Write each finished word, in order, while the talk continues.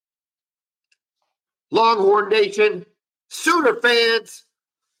Longhorn Nation, Sooner fans,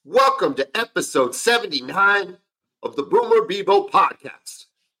 welcome to episode 79 of the Boomer Bevo Podcast,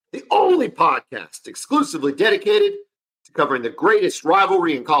 the only podcast exclusively dedicated to covering the greatest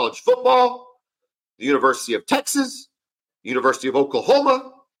rivalry in college football, the University of Texas, University of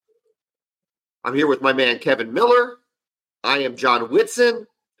Oklahoma. I'm here with my man Kevin Miller. I am John Whitson.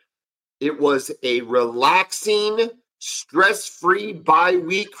 It was a relaxing, stress-free bye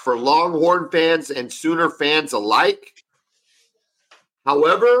week for Longhorn fans and Sooner fans alike.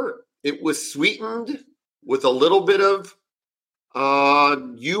 However, it was sweetened with a little bit of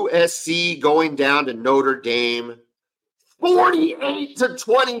USC going down to Notre Dame.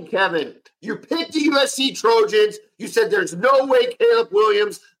 48-20, Kevin. You picked the USC Trojans. You said there's no way Caleb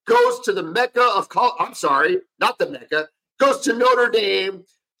Williams goes to the Mecca of goes to Notre Dame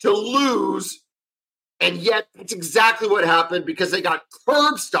to lose. And yet, that's exactly what happened because they got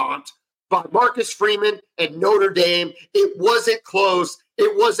curb stomped by Marcus Freeman and Notre Dame. It wasn't close,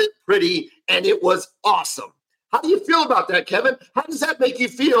 it wasn't pretty, and it was awesome. How do you feel about that, Kevin? How does that make you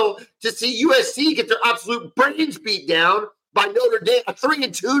feel to see USC get their absolute brains beat down by Notre Dame, a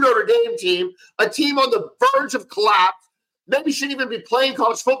 3-2 Notre Dame team, a team on the verge of collapse, maybe shouldn't even be playing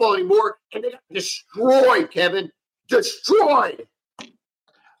college football anymore, and they got destroyed, Kevin. Destroyed.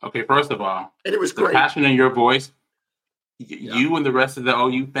 Okay, first of all, and it was great. The passion in your voice, you and the rest of the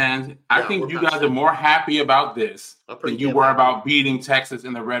OU fans, I think you guys are more happy about this than you were about beating Texas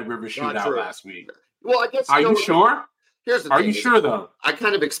in the Red River Shootout last week. Well, I guess. Are you sure? Here's the thing. Are you sure, though? I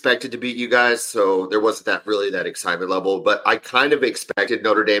kind of expected to beat you guys, so there wasn't that excitement level, but I kind of expected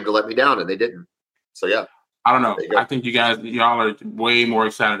Notre Dame to let me down, and they didn't. So, yeah. I don't know. I think y'all are way more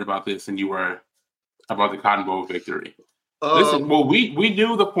excited about this than you were about the Cotton Bowl victory. Listen, well, we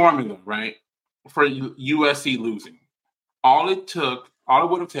knew the formula, right, for USC losing. All it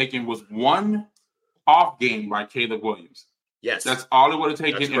would have taken was one off game by Caleb Williams. Yes. That's all it would have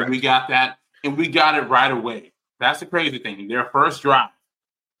taken, and we got that, and we got it right away. That's the crazy thing. Their first drive,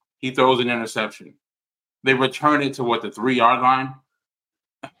 he throws an interception. They return it to, the 3-yard line?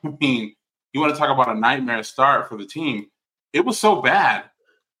 I mean, you want to talk about a nightmare start for the team. It was so bad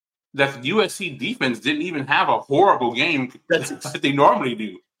that the USC defense didn't even have a horrible game that they normally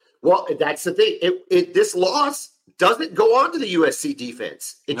do. Well, that's the thing. This loss doesn't go on to the USC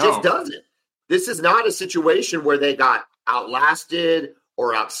defense. It just doesn't. This is not a situation where they got outlasted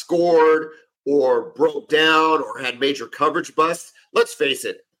or outscored or broke down or had major coverage busts. Let's face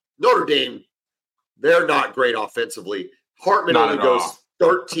it, Notre Dame, they're not great offensively. Hartman only goes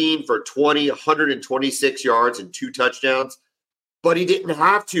 13 for 20, 126 yards and 2 touchdowns. But he didn't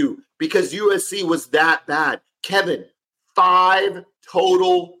have to because USC was that bad. Kevin, 5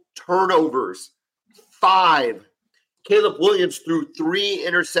 total turnovers. 5. Caleb Williams threw 3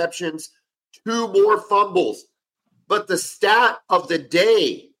 interceptions, 2 more fumbles. But the stat of the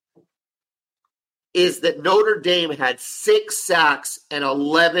day is that Notre Dame had 6 sacks and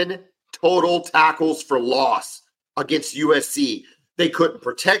 11 total tackles for loss against USC. They couldn't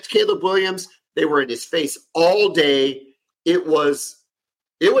protect Caleb Williams. They were in his face all day. It was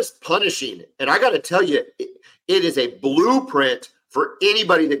punishing. And I got to tell you, it is a blueprint for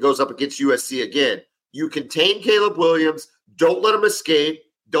anybody that goes up against USC again. You contain Caleb Williams. Don't let him escape.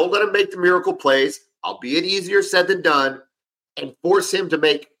 Don't let him make the miracle plays, albeit easier said than done, and force him to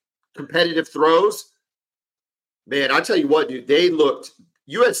make competitive throws. Man, I tell you what, dude,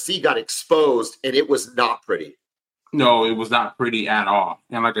 USC got exposed, and it was not pretty. No, it was not pretty at all.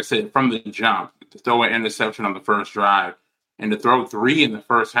 And like I said, from the jump, to throw an interception on the first drive, and to throw 3 in the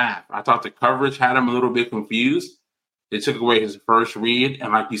first half. I thought the coverage had him a little bit confused. They took away his first read.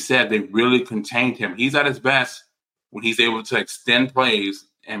 And like you said, they really contained him. He's at his best when he's able to extend plays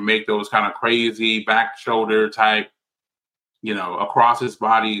and make those kind of crazy back shoulder type, across his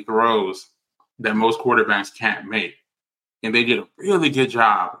body throws that most quarterbacks can't make. And they did a really good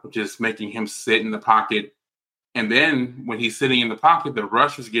job of just making him sit in the pocket. And then when he's sitting in the pocket, the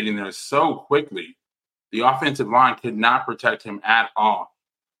rush was getting there so quickly. The offensive line could not protect him at all.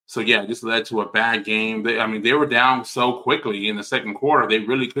 So, yeah, this led to a bad game. They were down so quickly in the second quarter, they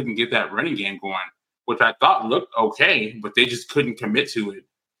really couldn't get that running game going, which I thought looked okay, but they just couldn't commit to it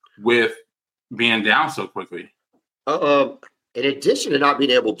with being down so quickly. In addition to not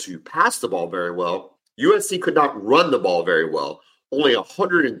being able to pass the ball very well, USC could not run the ball very well. Only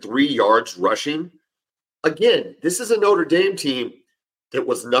 103 yards rushing. Again, this is a Notre Dame team that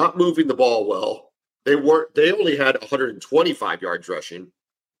was not moving the ball well. They only had 125 yards rushing.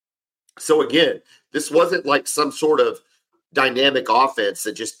 So again, this wasn't like some sort of dynamic offense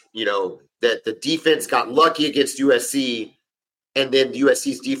that just, that the defense got lucky against USC and then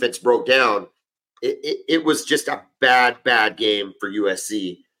USC's defense broke down. it was just a bad game for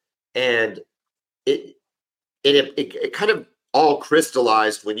USC. And it kind of all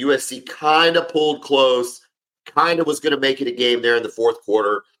crystallized when USC kind of pulled close, kind of was going to make it a game there in the fourth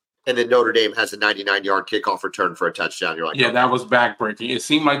quarter. And then Notre Dame has a 99-yard kickoff return for a touchdown. You're like, yeah, that was backbreaking. It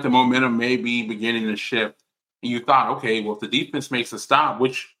seemed like the momentum may be beginning to shift. And you thought, okay, well, if the defense makes a stop,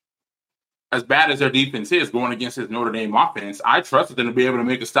 which as bad as their defense is going against this Notre Dame offense, I trusted them to be able to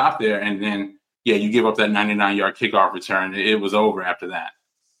make a stop there. And then, yeah, you give up that 99-yard kickoff return. It was over after that.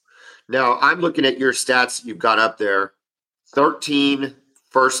 Now, I'm looking at your stats you've got up there. 13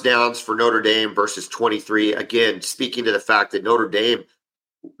 first downs for Notre Dame versus 23. Again, speaking to the fact that Notre Dame,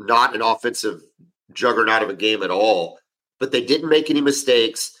 not an offensive juggernaut of a game at all, but they didn't make any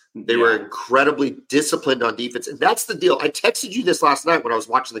mistakes. They were incredibly disciplined on defense. And that's the deal. I texted you this last night when I was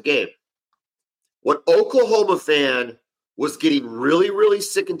watching the game. What Oklahoma fan was getting really, really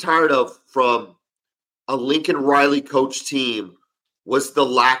sick and tired of from a Lincoln Riley coach team was the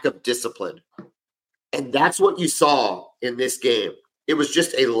lack of discipline. And that's what you saw in this game. It was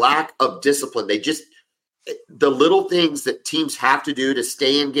just a lack of discipline. The little things that teams have to do to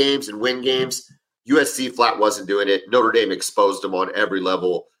stay in games and win games, USC flat wasn't doing it. Notre Dame exposed them on every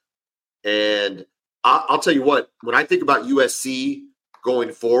level. And I'll tell you what, when I think about USC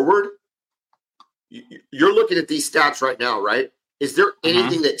going forward, you're looking at these stats right now, right? Is there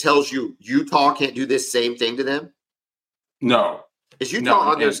anything that tells you Utah can't do this same thing to them? No. Is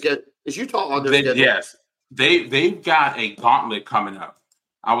Utah on their schedule? Schedule? Yes. They've got a gauntlet coming up.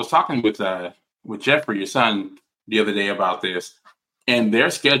 I was talking with Jeffrey, your son, the other day about this, and their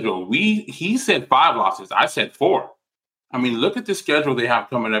schedule. He said 5 losses. I said 4. I mean, look at the schedule they have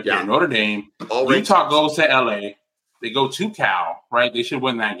coming up here. Notre Dame, Utah goes to LA. They go to Cal, right? They should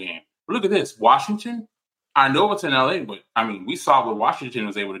win that game. But look at this. Washington, I know it's in LA, but I mean, we saw what Washington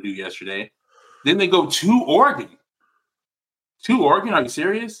was able to do yesterday. Then they go to Oregon. To Oregon? Are you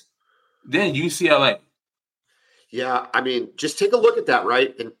serious? Then UCLA. Yeah, I mean, just take a look at that,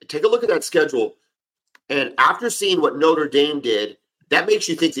 right? And take a look at that schedule. And after seeing what Notre Dame did, that makes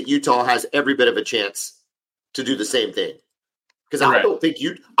you think that Utah has every bit of a chance to do the same thing. Because I don't think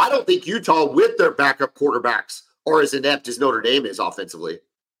Utah with their backup quarterbacks are as inept as Notre Dame is offensively.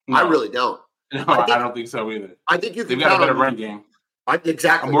 No. I really don't. No, I don't think so either. I think you can They've got a better run game.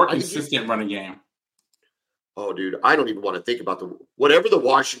 Exactly. A more consistent running game. Oh, dude, I don't even want to think about whatever the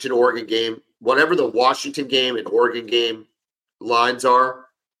Washington game and Oregon game lines are.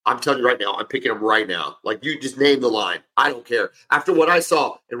 I'm telling you right now, I'm picking them right now. Like, you just name the line. I don't care. After what I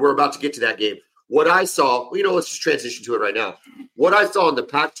saw, and we're about to get to that game, what I saw, let's just transition to it right now. What I saw in the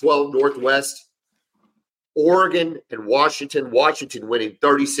Pac-12 Northwest, Oregon and Washington winning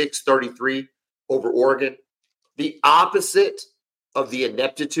 36-33 over Oregon. The opposite of the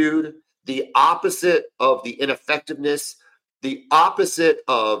ineptitude, the opposite of the ineffectiveness, the opposite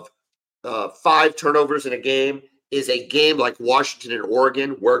of 5 turnovers in a game is a game like Washington and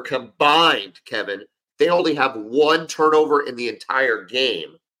Oregon where combined, Kevin, they only have 1 turnover in the entire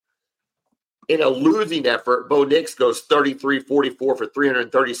game. In a losing effort, Bo Nix goes 33-44 for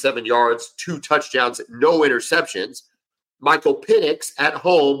 337 yards, 2 touchdowns, no interceptions. Michael Penix at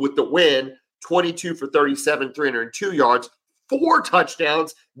home with the win, 22 for 37, 302 yards, 4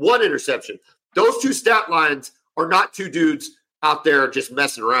 touchdowns, 1 interception. Those 2 stat lines are not 2 dudes out there just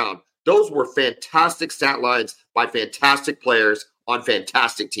messing around. Those were fantastic stat lines by fantastic players on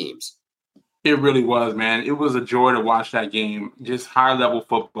fantastic teams. It really was, man. It was a joy to watch that game. Just high-level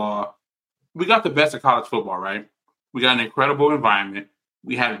football. We got the best of college football, right? We got an incredible environment.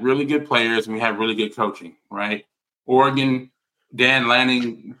 We had really good players, and we had really good coaching, right? Oregon, Dan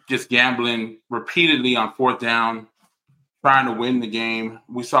Lanning just gambling repeatedly on 4th down, trying to win the game.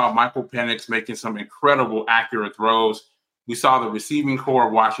 We saw Michael Penix making some incredible accurate throws. We saw the receiving core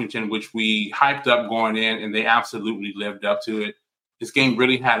of Washington, which we hyped up going in, and they absolutely lived up to it. This game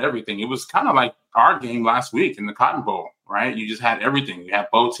really had everything. It was kind of like our game last week in the Cotton Bowl, right? You just had everything. You had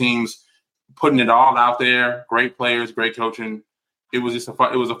both teams putting it all out there. Great players, great coaching. It was just a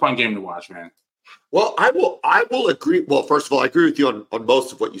fun game to watch, man. Well, I will agree. Well, first of all, I agree with you on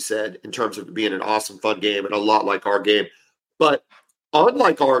most of what you said in terms of it being an awesome, fun game and a lot like our game. But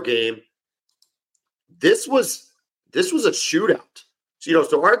unlike our game, this was a shootout.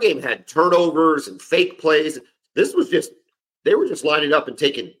 So our game had turnovers and fake plays. This was they were just lining up and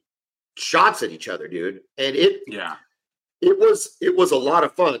taking shots at each other, dude. And it was a lot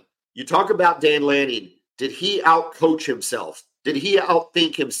of fun. You talk about Dan Lanning. Did he outcoach himself? Did he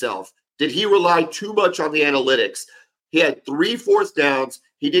outthink himself? Did he rely too much on the analytics? He had 3 4th downs.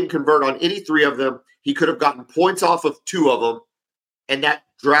 He didn't convert on any 3 of them. He could have gotten points off of 2 of them. And that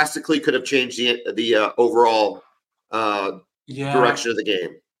drastically could have changed the overall direction of the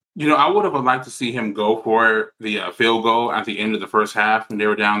game. I would have liked to see him go for the field goal at the end of the first half when they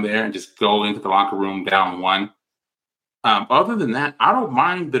were down there and just go into the locker room down 1. Other than that, I don't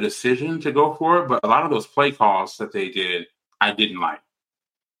mind the decision to go for it, but a lot of those play calls that they did, I didn't like.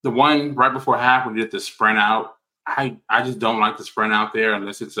 The one right before half when they did the sprint out, I just don't like the sprint out there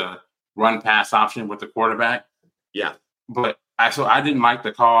unless it's a run-pass option with the quarterback. Yeah. But I didn't like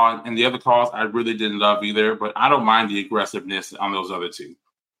the call, and the other calls I really didn't love either, but I don't mind the aggressiveness on those other two.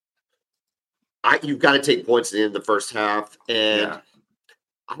 You've got to take points at the end of the first half, and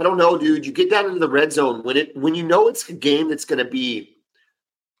I don't know, dude. You get down into the red zone when you know it's a game that's going to be.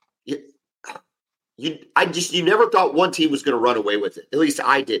 You never thought one team was going to run away with it. At least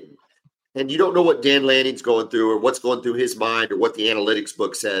I didn't. And you don't know what Dan Lanning's going through or what's going through his mind or what the analytics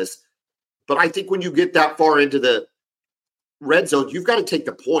book says. But I think when you get that far into the red zone, you've got to take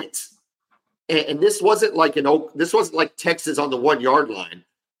the points. And this wasn't like Texas on the 1 yard line.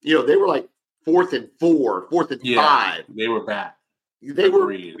 They were like 4th and 4, 4th and 5. They were back. They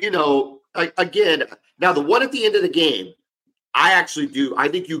Agreed. Were, again, now the one at the end of the game, I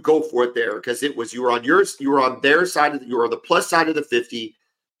think you go for it there because you were on their side you were on the plus side of the 50.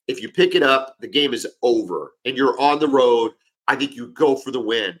 If you pick it up, the game is over and you're on the road. I think you go for the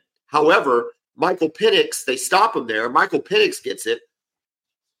win. However, Michael Penix, they stop him there. Michael Penix gets it.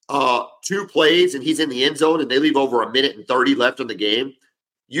 2 plays and he's in the end zone and they leave over 1:30 left on the game.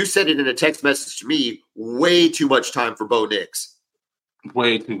 You said it in a text message to me, way too much time for Bo Nix.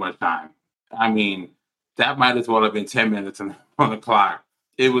 Way too much time. I mean, that might as well have been 10 minutes on the clock.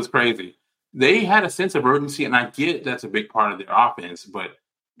 It was crazy. They had a sense of urgency, and I get that's a big part of their offense, but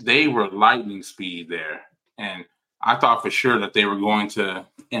they were lightning speed there. And I thought for sure that they were going to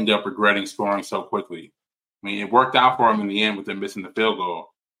end up regretting scoring so quickly. I mean, it worked out for them in the end with them missing the field goal.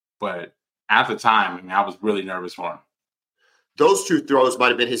 But at the time, I was really nervous for him. Those 2 throws might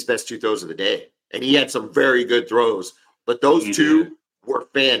have been his best 2 throws of the day. And he had some very good throws. But those 2 were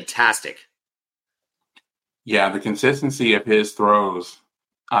fantastic. Yeah, the consistency of his throws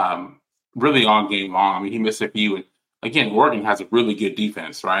really all game long. I mean, he missed a few. And again, Oregon has a really good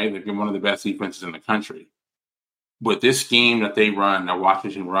defense, right? They've been one of the best defenses in the country. But this scheme that they run, that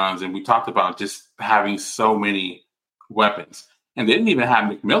Washington runs, and we talked about just having so many weapons. And they didn't even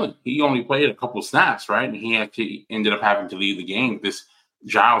have McMillan. He only played a couple snaps, right? And he actually ended up having to lead the game. This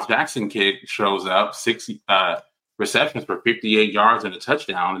Giles Jackson kid shows up, 6 receptions for 58 yards and a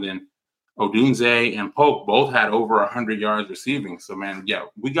touchdown. And then Odunze and Pope both had over 100 yards receiving. So, man,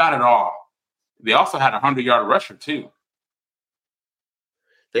 we got it all. They also had a 100-yard rusher, too.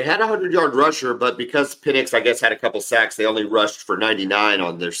 They had a 100-yard rusher, but because Penix, I guess, had a couple sacks, they only rushed for 99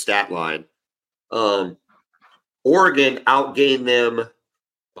 on their stat line. Oregon outgained them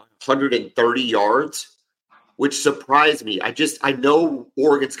 130 yards, which surprised me. I know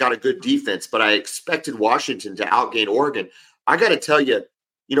Oregon's got a good defense, but I expected Washington to outgain Oregon. I got to tell you,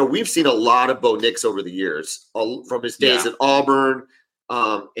 we've seen a lot of Bo Nix over the years, from his days at Auburn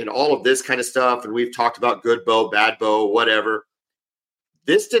and all of this kind of stuff. And we've talked about good Bo, bad Bo, whatever.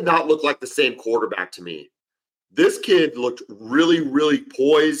 This did not look like the same quarterback to me. This kid looked really, really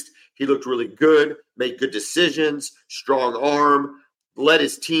poised. He looked really good, made good decisions, strong arm, led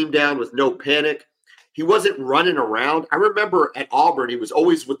his team down with no panic. He wasn't running around. I remember at Auburn, he was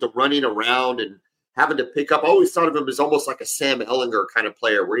always with the running around and having to pick up. I always thought of him as almost like a Sam Ehlinger kind of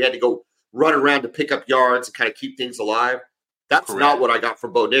player where he had to go run around to pick up yards and kind of keep things alive. That's Correct. Not what I got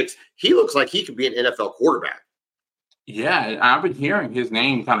from Bo Nix. He looks like he could be an NFL quarterback. Yeah, I've been hearing his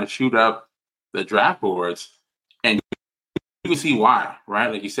name kind of shoot up the draft boards, and you can see why,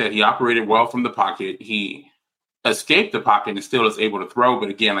 right? Like you said, he operated well from the pocket. He escaped the pocket and still is able to throw. But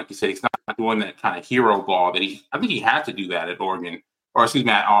again, like you said, he's not doing that kind of hero ball that I think he had to do that at Oregon,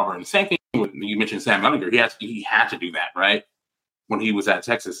 at Auburn. Same thing with, you mentioned Sam Ehlinger. He had to do that, right? When he was at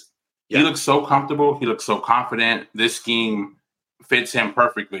Texas. Yeah. He looks so comfortable. He looks so confident. This scheme fits him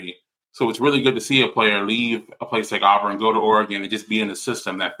perfectly. So it's really good to see a player leave a place like Auburn, go to Oregon, and just be in a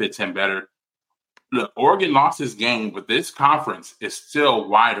system that fits him better. Look, Oregon lost this game, but this conference is still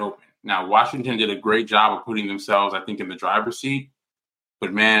wide open. Now, Washington did a great job of putting themselves, I think, in the driver's seat.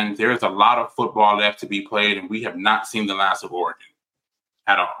 But, man, there is a lot of football left to be played, and we have not seen the last of Oregon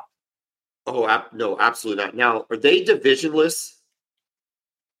at all. Oh, no, absolutely not. Now, are they divisionless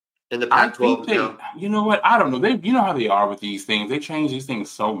in the Pac-12 now? You know what? I don't know. You know how they are with these things. They change these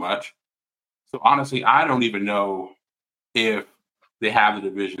things so much. So, honestly, I don't even know if they have the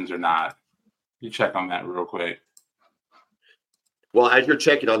divisions or not. You check on that real quick. Well, as you're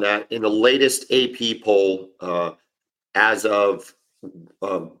checking on that, in the latest AP poll, as of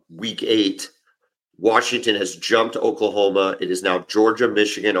week 8, Washington has jumped Oklahoma. It is now Georgia,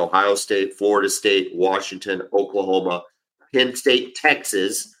 Michigan, Ohio State, Florida State, Washington, Oklahoma, Penn State,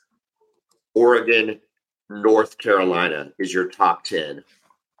 Texas, Oregon, North Carolina is your top 10.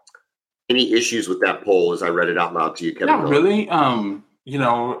 Any issues with that poll as I read it out loud to you, Kevin? Not really.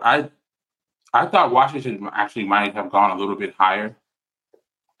 I thought Washington actually might have gone a little bit higher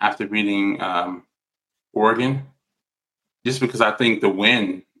after beating Oregon, just because I think the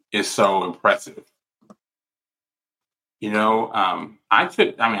win is so impressive. I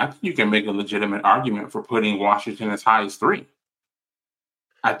think you can make a legitimate argument for putting Washington as high as 3.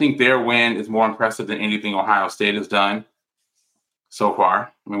 I think their win is more impressive than anything Ohio State has done so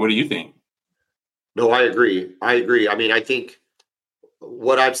far. I mean, what do you think? No, I agree. I mean, I think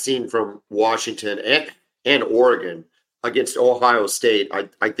what I've seen from Washington and Oregon against Ohio State,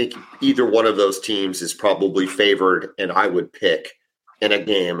 I think either one of those teams is probably favored, and I would pick in a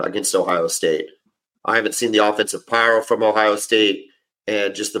game against Ohio State. I haven't seen the offensive power from Ohio State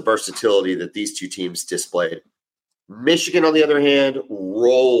and just the versatility that these two teams displayed. Michigan, on the other hand,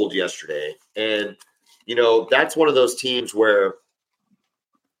 rolled yesterday. And, that's one of those teams where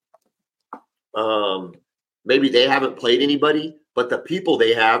maybe they haven't played anybody, but the people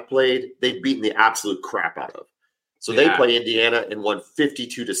they have played, they've beaten the absolute crap out of. So they play Indiana and won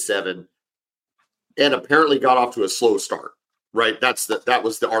 52-7 and apparently got off to a slow start. Right. That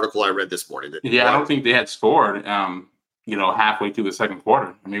was the article I read this morning. I don't think they had scored, halfway through the second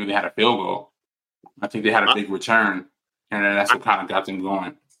quarter. Maybe they had a field goal. I think they had a big return, and then that's what kind of got them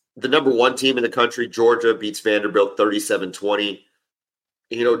going. The number 1 team in the country, Georgia, beats Vanderbilt 37-20.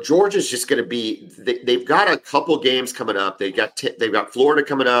 Georgia's just going to be. They've got a couple games coming up. They've got Florida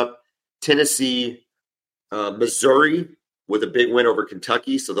coming up, Tennessee, Missouri with a big win over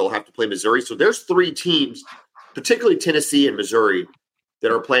Kentucky, so they'll have to play Missouri. So there's 3 teams, particularly Tennessee and Missouri,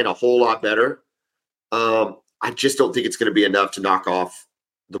 that are playing a whole lot better. I just don't think it's going to be enough to knock off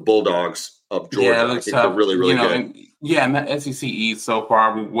the Bulldogs of Georgia. Yeah, I think they're really, really good. And the SEC East so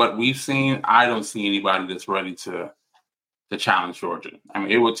far, what we've seen, I don't see anybody that's ready to challenge Georgia. I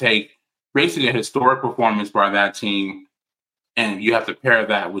mean, it would take basically a historic performance by that team, and you have to pair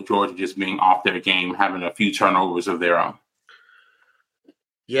that with Georgia just being off their game, having a few turnovers of their own.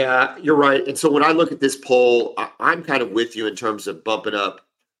 Yeah, you're right. And so when I look at this poll, I'm kind of with you in terms of bumping up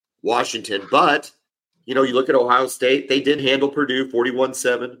Washington. But, you look at Ohio State, they did handle Purdue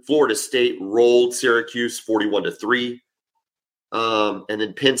 41-7. Florida State rolled Syracuse 41-3. And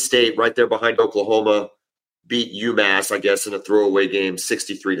then Penn State right there behind Oklahoma beat UMass, I guess, in a throwaway game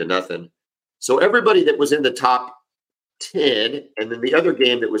 63-0. So everybody that was in the top 10, and then the other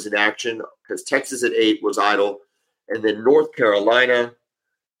game that was in action, because Texas at 8 was idle, and then North Carolina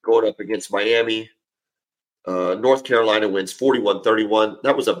going up against Miami. North Carolina wins 41-31.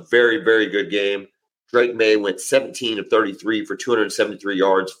 That was a very, very good game. Drake May went 17 of 33 for 273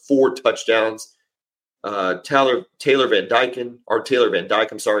 yards, 4 touchdowns. Taylor Van Dyke,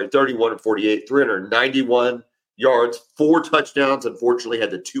 31 of 48, 391 yards, 4 touchdowns. Unfortunately, had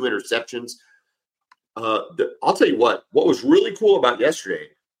the 2 interceptions. I'll tell you what was really cool about yesterday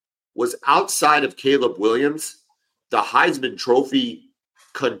was outside of Caleb Williams, the Heisman Trophy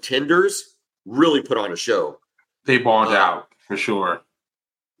contenders really put on a show. They balled out for sure.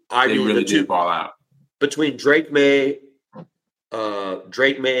 They really did ball out. Between Drake May, Bo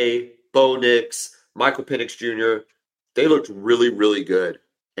Nix, Michael Penix Jr., they looked really, really good.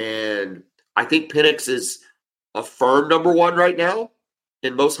 And I think Penix is a firm number 1 right now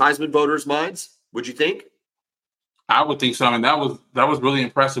in most Heisman voters' minds. Would you think? I would think so. I mean, that was really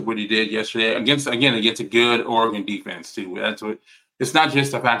impressive what he did yesterday against a good Oregon defense too. That's what. It's not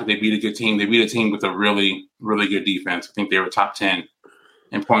just the fact that they beat a good team. They beat a team with a really, really good defense. I think they were top 10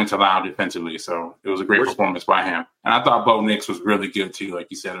 in points allowed defensively. So it was a great performance by him. And I thought Bo Nix was really good too, like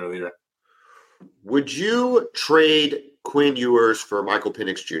you said earlier. Would you trade Quinn Ewers for Michael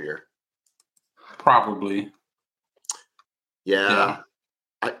Penix Jr.? Probably. Yeah.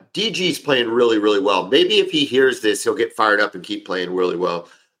 DG's playing really, really well. Maybe if he hears this, he'll get fired up and keep playing really well.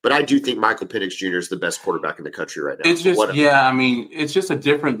 But I do think Michael Penix Jr. is the best quarterback in the country right now. It's just, it's just a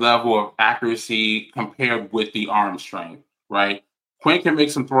different level of accuracy compared with the arm strength, right? Quinn can make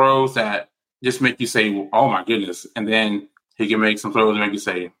some throws that just make you say, oh, my goodness. And then he can make some throws that make you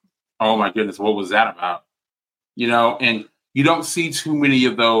say, oh, my goodness, what was that about? And you don't see too many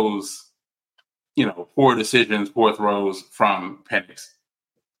of those, poor decisions, poor throws from Penix.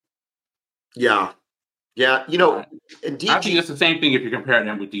 Yeah. Yeah, and DG, I think it's the same thing if you're comparing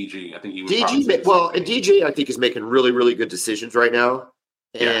him with DG. I think he would and DG, I think, is making really, really good decisions right now.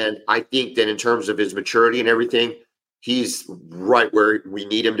 Yeah. And I think that in terms of his maturity and everything, He's right where we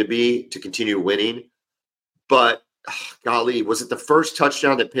need him to be to continue winning. But golly, was it the first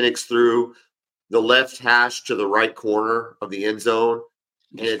touchdown that Penix threw the left hash to the right corner of the end zone?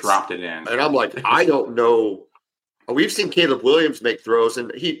 And dropped it in. And I'm like, I don't know. We've seen Caleb Williams make throws,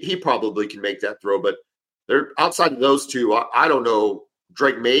 and he probably can make that throw. But they're outside of those two. I don't know.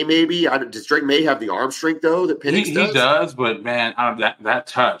 Drake May, maybe. Does Drake May have the arm strength though that Penix does? He does, but man, that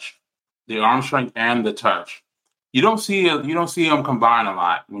touch, the arm strength and the touch, you don't see them combine a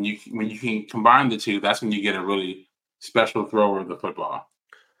lot. When you can combine the two, that's when you get a really special thrower of the football.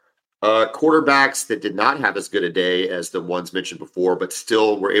 Quarterbacks that did not have as good a day as the ones mentioned before, but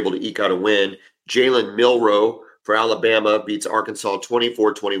still were able to eke out a win. Jalen Milroe for Alabama beats Arkansas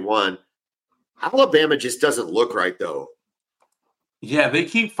 24-21. Alabama just doesn't look right, though. Yeah, they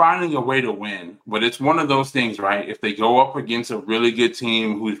keep finding a way to win, but it's one of those things, right? If they go up against a really good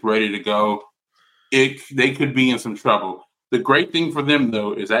team who's ready to go, they could be in some trouble. The great thing for them,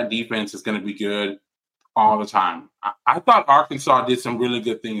 though, is that defense is going to be good all the time. I thought Arkansas did some really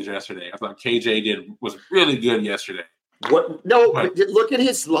good things yesterday. I thought KJ was really good yesterday. What? No, but look at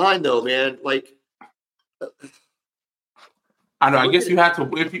his line, though, man. Like, I know. I guess you had to.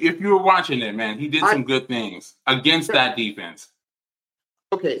 If you were watching it, man, he did some good things against that defense.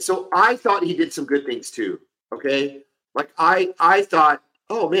 Okay, so I thought he did some good things too. Okay, like I thought,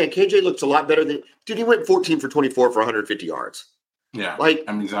 oh man, KJ looks a lot better than dude. He went 14 for 24 for 150 yards. Yeah, like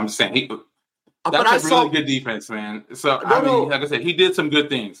I mean, I'm saying that's a really good defense, man. So like I said, he did some good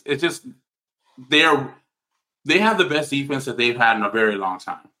things. It's just they have the best defense that they've had in a very long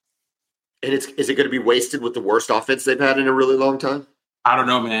time. And is it going to be wasted with the worst offense they've had in a really long time? I don't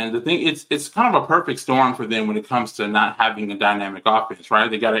know, man. The thing it's kind of a perfect storm for them when it comes to not having a dynamic offense, right?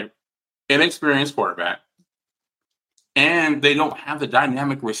 They got an inexperienced quarterback, and they don't have the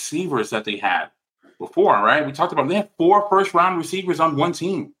dynamic receivers that they had before, right? We talked about they had 4 first-round receivers on one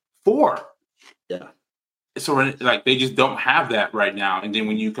team. 4. Yeah. So like they just don't have that right now. And then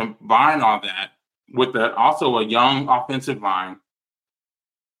when you combine all that with also a young offensive line,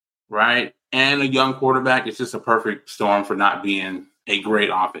 right, and a young quarterback, it's just a perfect storm for not being a great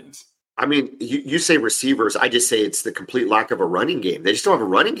offense. I mean, you say receivers. I just say it's the complete lack of a running game. They just don't have a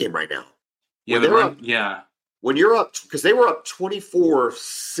running game right now. Yeah, When you're up, because they were up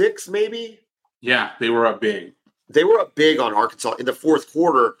 24-6, maybe. Yeah, they were up big. They were up big on Arkansas in the fourth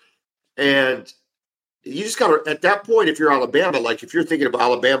quarter, and you just got to, at that point, if you're Alabama, like if you're thinking of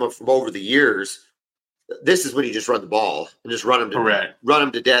Alabama from over the years, this is when you just run the ball and just run them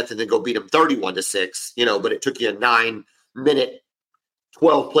to death and then go beat them 31-6, but it took you a 9-minute,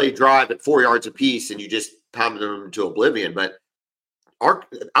 12-play drive at 4 yards apiece and you just pounded them to oblivion. But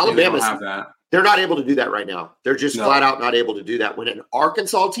Alabama's, they're not able to do that right now. They're just flat out not able to do that. When an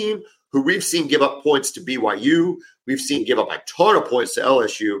Arkansas team who we've seen give up points to BYU, we've seen give up a ton of points to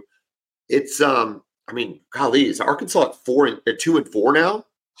LSU. It's, golly, is Arkansas at 2-4 now?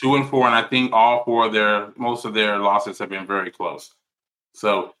 2-4, and I think most of their losses have been very close.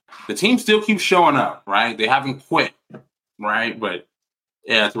 So the team still keeps showing up, right? They haven't quit, right? But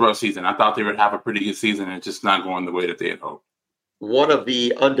yeah, it's a rough season. I thought they would have a pretty good season, and it's just not going the way that they had hoped. One of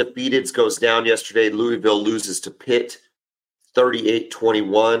the undefeateds goes down yesterday. Louisville loses to Pitt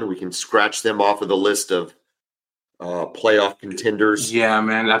 38-21. We can scratch them off of the list of playoff contenders. Yeah,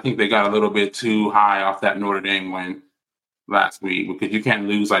 man. I think they got a little bit too high off that Notre Dame win last week because you can't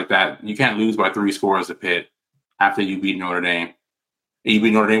lose like that. You can't lose by 3 scores at Pitt after you beat Notre Dame. And you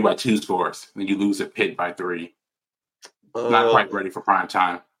beat Notre Dame by 2 scores, then you lose at Pitt by 3. Not quite ready for prime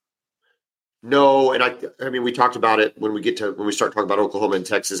time. No, and I mean we talked about it when we start talking about Oklahoma and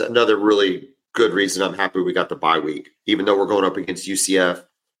Texas. Another really good reason I'm happy we got the bye week, even though we're going up against UCF.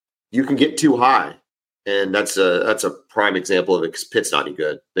 You can get too high, and that's a prime example of it because Pitt's not any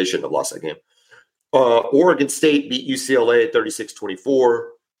good. They shouldn't have lost that game. Oregon State beat UCLA 36-24.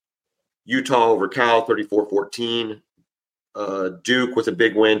 Utah over Cal 34-14. Duke with a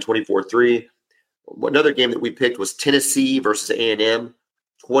big win 24-3. Another game that we picked was Tennessee versus A&M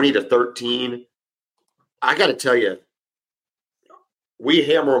 20-13. I got to tell you, we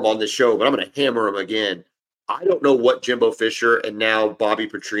hammer them on this show, but I'm going to hammer them again. I don't know what Jimbo Fisher and now Bobby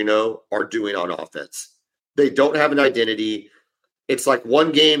Petrino are doing on offense. They don't have an identity. It's like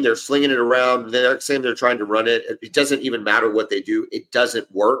one game they're slinging it around. The next game they're trying to run it. It doesn't even matter what they do. It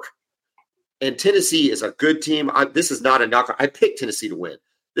doesn't work. And Tennessee is a good team. This is not a knock. I picked Tennessee to win.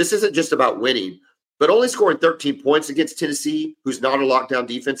 This isn't just about winning, but only scoring 13 points against Tennessee, who's not a lockdown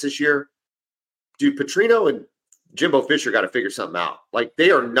defense this year. Dude, Petrino and Jimbo Fisher got to figure something out. Like,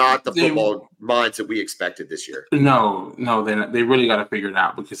 they are not the football minds that we expected this year. No, they really got to figure it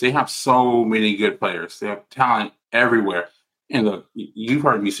out because they have so many good players. They have talent everywhere. And look, you've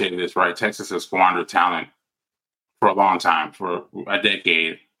heard me say this, right? Texas has squandered talent for a long time, for a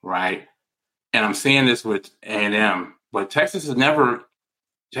decade, right? And I'm saying this with A&M, but Texas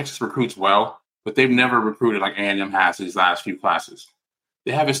recruits well, but they've never recruited like A&M has these last few classes.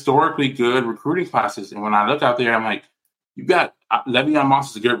 They have historically good recruiting classes. And when I look out there, I'm like, you've got Le'Veon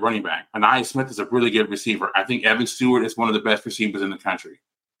Moss is a good running back. Anaya Smith is a really good receiver. I think Evan Stewart is one of the best receivers in the country.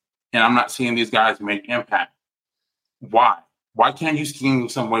 And I'm not seeing these guys make impact. Why? Why can't you scheme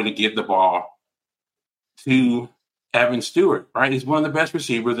some way to get the ball to Evan Stewart, right? He's one of the best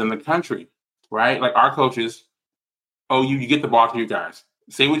receivers in the country, right? Like our coaches, you get the ball to your guys.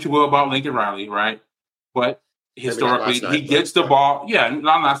 Say what you will about Lincoln Riley, right? But historically, he gets the ball. Yeah,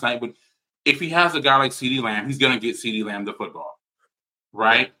 not last night, but if he has a guy like CeeDee Lamb, he's going to get CeeDee Lamb the football,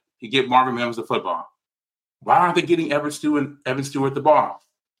 right? He get Marvin Mims the football. Why aren't they getting Evan Stewart the ball?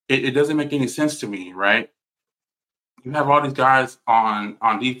 It doesn't make any sense to me, right? You have all these guys on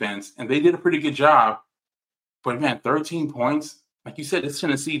defense, and they did a pretty good job. But, man, 13 points? Like you said, it's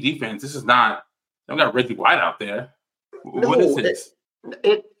Tennessee defense. This is not – they don't got Reggie White out there. What is this?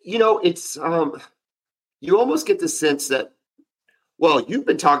 It's you almost get the sense that, well, you've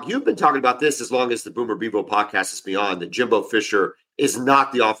been talking about this as long as the Boomer Bevo podcast is beyond, that Jimbo Fisher is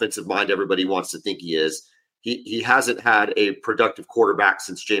not the offensive mind everybody wants to think he is. He hasn't had a productive quarterback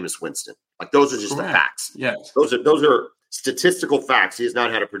since Jameis Winston. Like, those are just the facts. Yes. Those are statistical facts. He has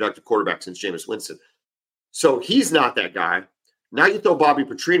not had a productive quarterback since Jameis Winston. So he's not that guy. Now you throw Bobby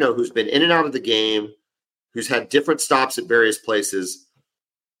Petrino, who's been in and out of the game, who's had different stops at various places,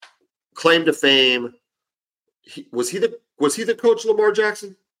 claim to fame. Was he the coach, Lamar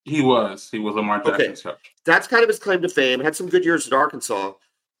Jackson? He was Lamar Jackson's coach. That's kind of his claim to fame. Had some good years at Arkansas.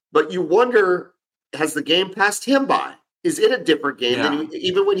 But you wonder, has the game passed him by? Is it a different game than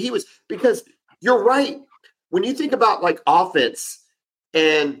even when he was? Because you're right. When you think about like offense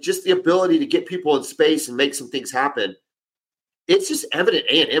and just the ability to get people in space and make some things happen, it's just evident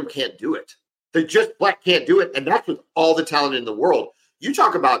A&M can't do it. They just flat can't do it. And that's with all the talent in the world. You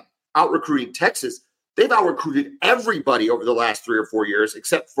talk about out-recruiting Texas. They've out-recruited everybody over the last 3 or 4 years,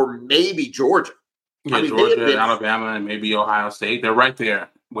 except for maybe Georgia. Yeah, Georgia, Alabama, and maybe Ohio State. They're right there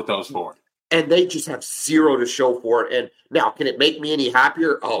with those four. And they just have zero to show for it. And now, can it make me any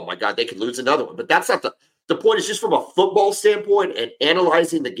happier? Oh, my God, they could lose another one. But that's not the point. Is just from a football standpoint and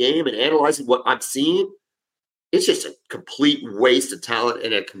analyzing the game and analyzing what I'm seeing, it's just a complete waste of talent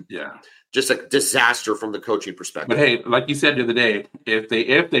and just a disaster from the coaching perspective. But, hey, like you said the other day, if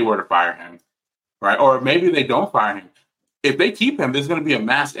they were to fire him, right, or maybe they don't fire him, if they keep him, there's going to be a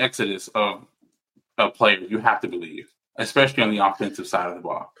mass exodus of players, you have to believe, especially on the offensive side of the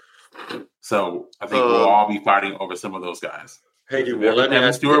ball. So I think we'll all be fighting over some of those guys. Hey, dude,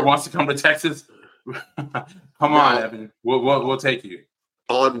 Evan Stewart wants to come to Texas. Come on, Evan. We'll take you.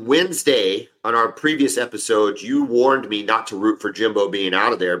 On Wednesday, on our previous episode, you warned me not to root for Jimbo being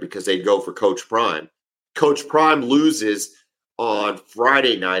out of there because they'd go for Coach Prime. Coach Prime loses on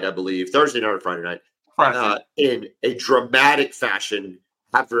Friday night, I believe, Thursday night or Friday night, in a dramatic fashion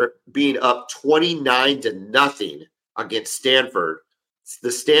after being up 29-0 against Stanford.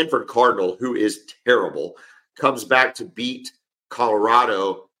 The Stanford Cardinal, who is terrible, comes back to beat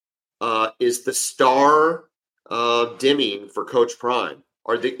Colorado. Is the star dimming for Coach Prime?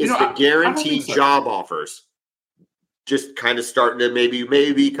 Is the guaranteed job offers just kind of starting to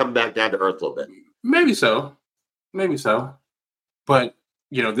maybe come back down to earth a little bit? Maybe so. But,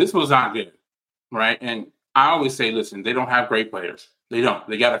 this was not good, right? And I always say, listen, they don't have great players. They don't.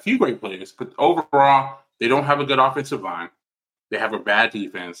 They got a few great players, but overall, they don't have a good offensive line. They have a bad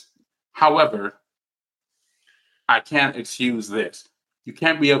defense. However, I can't excuse this. You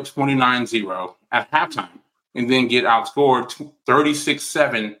can't be up 29-0 at halftime and then get outscored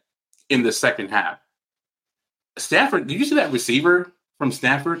 36-7 in the second half. Stanford, did you see that receiver from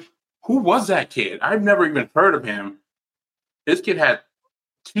Stanford? Who was that kid? I've never even heard of him. This kid had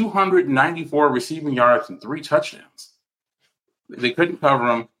 294 receiving yards and 3 touchdowns. They couldn't cover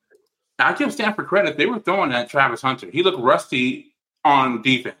him. I give Stanford credit. They were throwing at Travis Hunter. He looked rusty on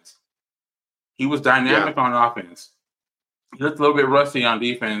defense. He was dynamic on offense. He looked a little bit rusty on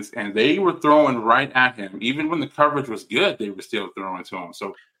defense, and they were throwing right at him. Even when the coverage was good, they were still throwing to him.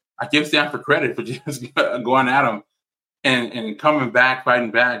 So I give Stanford credit for just going at him and coming back,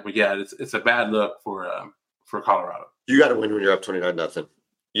 fighting back. But, it's a bad look for Colorado. You got to win when you're up 29-0.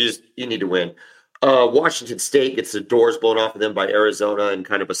 You need to win. Washington State gets the doors blown off of them by Arizona in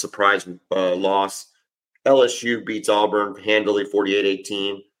kind of a surprise loss. LSU beats Auburn handily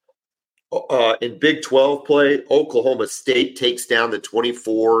 48-18. In Big 12 play, Oklahoma State takes down the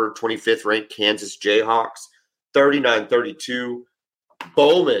 25th ranked Kansas Jayhawks. 39-32.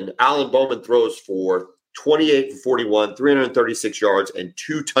 Alan Bowman throws for 28 for 41, 336 yards, and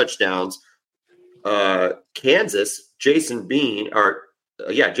 2 touchdowns. Kansas, Jason Bean,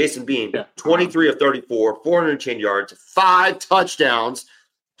 23 of 34, 410 yards, 5 touchdowns,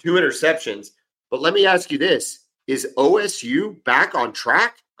 2 interceptions. But let me ask you this. Is OSU back on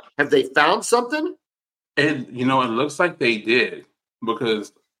track? Have they found something? And, it looks like they did,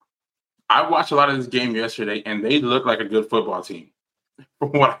 because I watched a lot of this game yesterday, and they look like a good football team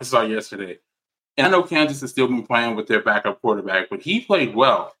from what I saw yesterday. And I know Kansas has still been playing with their backup quarterback, but he played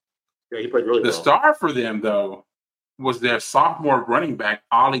well. Yeah, he played really well. The star for them, though, was their sophomore running back,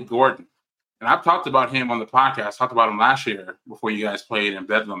 Ollie Gordon. And I've talked about him on the podcast, talked about him last year before you guys played in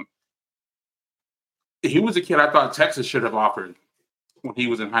Bedlam. He was a kid I thought Texas should have offered when he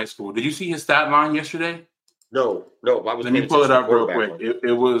was in high school. Did you see his stat line yesterday? No. Let me pull it up real quick.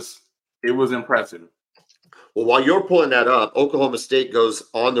 It was impressive. Well, while you're pulling that up, Oklahoma State goes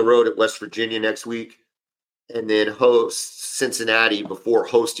on the road at West Virginia next week and then hosts Cincinnati before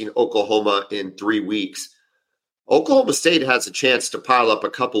hosting Oklahoma in 3 weeks. Oklahoma State has a chance to pile up a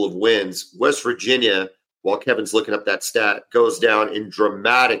couple of wins. West Virginia, while Kevin's looking up that stat, goes down in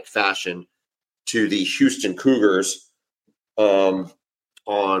dramatic fashion to the Houston Cougars on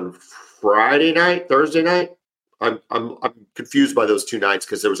Thursday night. I'm confused by those 2 nights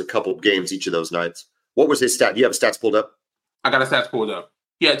because there was a couple of games each of those nights. What was his stat? Do you have stats pulled up? I got his stats pulled up.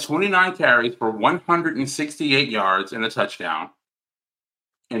 He had 29 carries for 168 yards and a touchdown.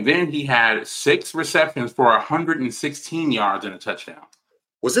 And then he had 6 receptions for 116 yards and a touchdown.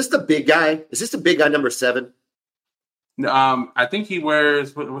 Was this the big guy? Is this the big guy, number 7? I think he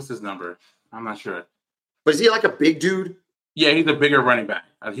wears, what's his number? I'm not sure. But is he like a big dude? Yeah, he's a bigger running back.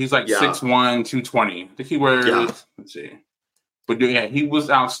 He's like 6'1", 220. I think he wears, let's see. But yeah, he was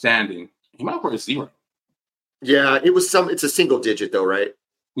outstanding. He might wear a 0. Yeah, it's a single digit though, right?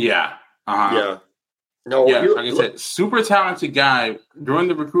 Yeah. Uh-huh. Yeah. No, yeah, like I said, super talented guy. During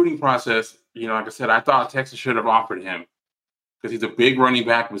the recruiting process, like I said, I thought Texas should have offered him because he's a big running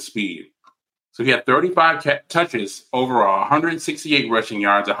back with speed. So he had 35 touches overall, 168 rushing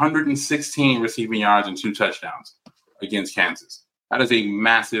yards, 116 receiving yards, and 2 touchdowns against Kansas. That is a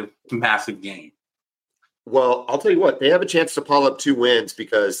massive, massive game. Well, I'll tell you what, they have a chance to pile up 2 wins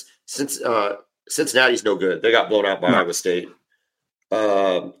because since Cincinnati's no good. They got blown out by Iowa State.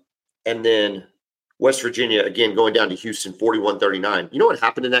 And then West Virginia, again, going down to Houston, 41-39. You know what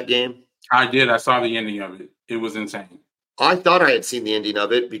happened in that game? I did. I saw the ending of it. It was insane. I thought I had seen the ending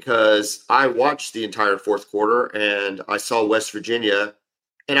of it because I watched the entire 4th quarter and I saw West Virginia.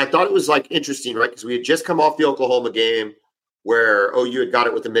 And I thought it was interesting, right? Because we had just come off the Oklahoma game where OU had got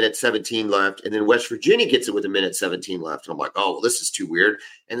it with 1:17 left. And then West Virginia gets it with 1:17 left. And I'm like, oh, well, this is too weird.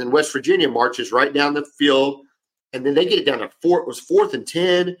 And then West Virginia marches right down the field. And then they get it down to 4. It was 4th and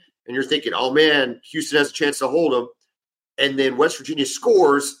 10. And you're thinking, oh, man, Houston has a chance to hold them. And then West Virginia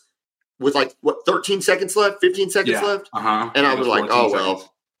scores with 13 seconds left, 15 seconds left. Uh-huh. And I was like, oh, seconds.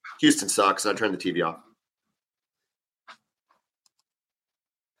 well, Houston sucks. And I turned the TV off.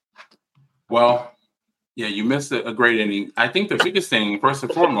 Well, yeah, you missed a great inning. I think the biggest thing, first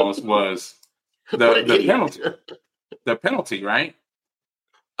and foremost, was the penalty. The penalty, right?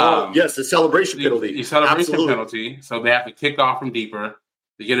 Yes, the celebration penalty. The celebration penalty. So they have to kick off from deeper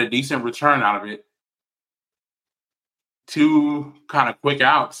to get a decent return out of it. 2 kind of quick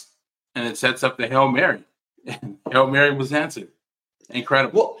outs, and it sets up the Hail Mary. Hail Mary was answered.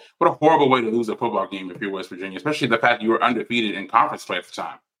 Incredible. Well, what a horrible way to lose a football game if you're West Virginia, especially the fact you were undefeated in conference play at the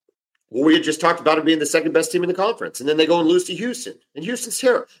time. Well, we had just talked about it being the second best team in the conference, and then they go and lose to Houston. And Houston's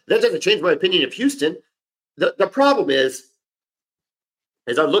terrible. That doesn't change my opinion of Houston. The problem is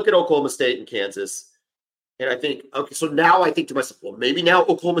I look at Oklahoma State and Kansas, and I think, okay, so now I think to myself, well, maybe now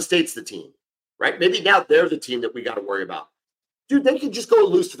Oklahoma State's the team, right? Maybe now they're the team that we got to worry about. Dude, they can just go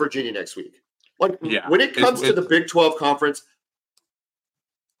and lose to Virginia next week. When it comes to the Big 12 conference,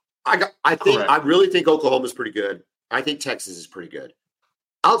 I really think Oklahoma's pretty good. I think Texas is pretty good.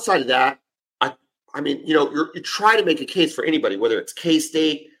 Outside of that, I mean, you try to make a case for anybody, whether it's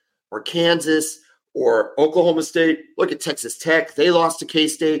K-State or Kansas or Oklahoma State. Look at Texas Tech. They lost to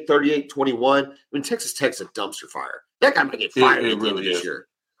K-State 38-21. I mean, Texas Tech's a dumpster fire. That guy might get fired at the end of this year.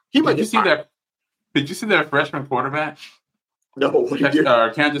 He might get fired. Did you see that freshman quarterback? No. What did you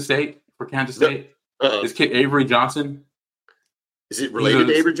do? Kansas State? This kid, Avery Johnson. Is it related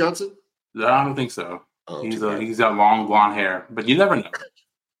to Avery Johnson? I don't think so. Oh, he's got long blonde hair, but you never know.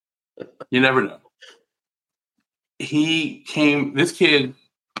 You never know. This kid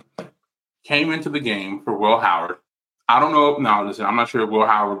came into the game for Will Howard. I don't know. No, listen, I'm not sure if Will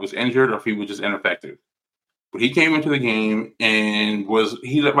Howard was injured or if he was just ineffective. But he came into the game and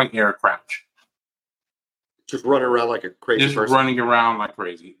he looked like Eric Crouch. Just running around like a crazy person. Running around like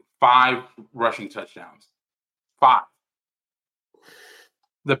crazy. 5 rushing touchdowns. 5.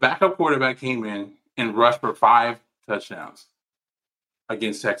 The backup quarterback came in and rushed for 5 touchdowns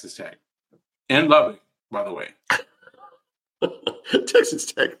against Texas Tech. In Lubbock, by the way. Texas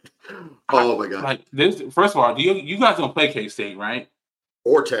Tech. Oh, my God. Like this. First of all, you guys don't play K-State, right?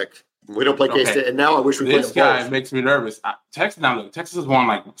 Or Tech. We don't play K-State. And now I wish we played This guy makes me nervous. Texas has won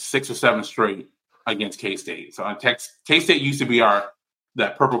like 6 or 7 straight against K-State. So K-State used to be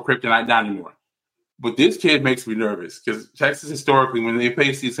that purple kryptonite, not anymore. But this kid makes me nervous because Texas historically, when they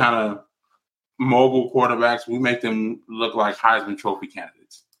face these kind of mobile quarterbacks, we make them look like Heisman Trophy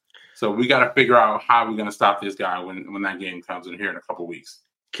candidates. So we got to figure out how we're going to stop this guy when that game comes in here in a couple weeks.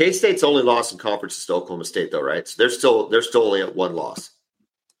 K-State's only loss in conference to Oklahoma State, though, right? So they're still only at 1 loss.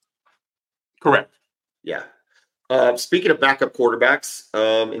 Correct. Yeah. Speaking of backup quarterbacks,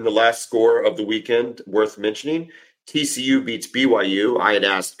 in the last score of the weekend, worth mentioning, TCU beats BYU. I had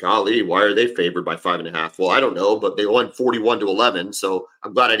asked, golly, why are they favored by 5.5? Well, I don't know, but they won 41-11, so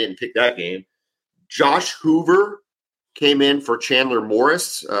I'm glad I didn't pick that game. Josh Hoover came in for Chandler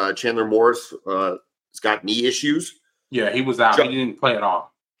Morris. Chandler Morris has got knee issues. Yeah, he was out. He didn't play at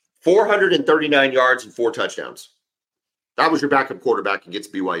all. 439 yards and 4 touchdowns. That was your backup quarterback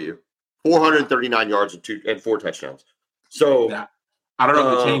against BYU. 439 yards and 4 touchdowns. So yeah. I don't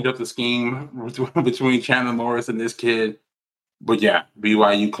know if they changed up the scheme between Chandler Morris and this kid. But yeah,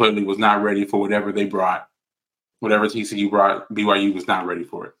 BYU clearly was not ready for whatever they brought. Whatever TCU brought, BYU was not ready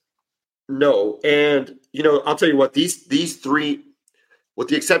for it. No. And, I'll tell you what, these 3, with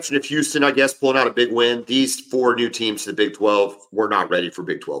the exception of Houston, I guess, pulling out a big win, these 4 new teams to the Big 12 were not ready for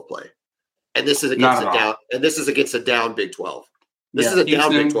Big 12 play. And this is against a down Big 12. This is a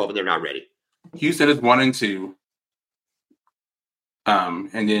down Big 12, and they're not ready. Houston is 1-2.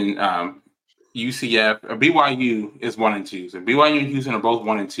 And then UCF, BYU is 1-2. So BYU and Houston are both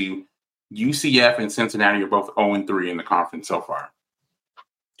 1-2. UCF and Cincinnati are both 0-3 in the conference so far.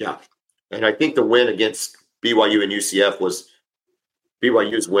 Yeah. And I think the win against BYU and UCF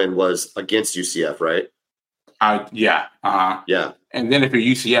BYU's win was against UCF, right? Yeah. Yeah. And then if you're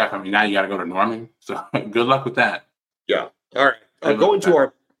UCF, now you got to go to Norman. So good luck with that. Yeah. All right. Going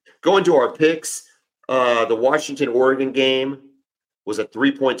to our picks. The Washington-Oregon game was a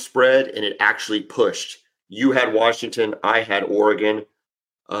 3-point spread, and it actually pushed. You had Washington. I had Oregon.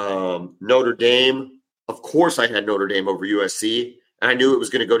 Notre Dame. Of course, I had Notre Dame over USC, and I knew it was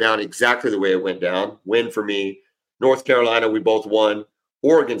going to go down exactly the way it went down. Win for me. North Carolina, we both won.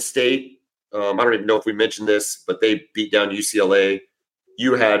 Oregon State. I don't even know if we mentioned this, but they beat down UCLA.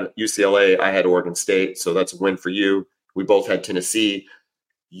 You had UCLA. I had Oregon State, so that's a win for you. We both had Tennessee.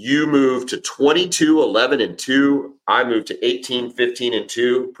 You moved to 22-11-2. I moved to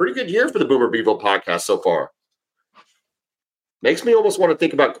 18-15-2. Pretty good year for the Boomer Bevo podcast so far. Makes me almost want to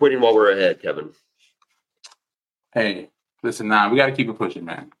think about quitting while we're ahead, Kevin. Hey, listen, we got to keep it pushing,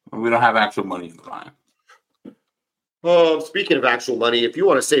 man. We don't have actual money in the line. Speaking of actual money, if you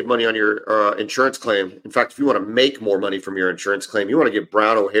want to save money on your insurance claim, in fact, if you want to make more money from your insurance claim, you want to give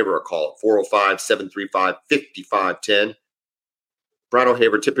Brown O'Haver a call at 405-735-5510. Brown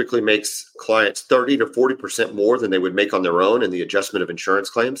O'Haver typically makes clients 30 to 40% more than they would make on their own in the adjustment of insurance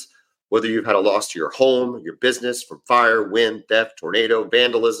claims. Whether you've had a loss to your home, your business from fire, wind, theft, tornado,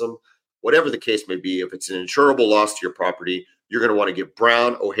 vandalism, whatever the case may be, if it's an insurable loss to your property, you're going to want to give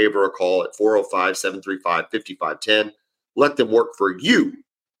Brown O'Haver a call at 405-735-5510. Let them work for you,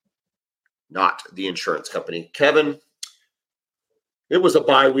 not the insurance company. Kevin, it was a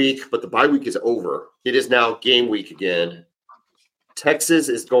bye week, but the bye week is over. It is now game week again. Texas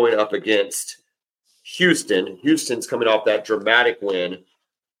is going up against Houston. Houston's coming off that dramatic win.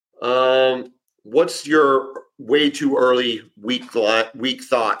 What's your way too early week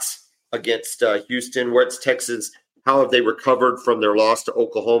thoughts against Houston? Where's Texas? How have they recovered from their loss to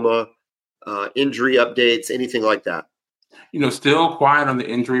Oklahoma? Injury updates, anything like that? Still quiet on the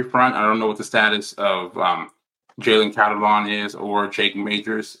injury front. I don't know what the status of Jalen Catalon is or Jake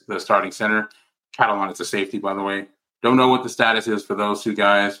Majors, the starting center. Catalon is a safety, by the way. Don't know what the status is for those 2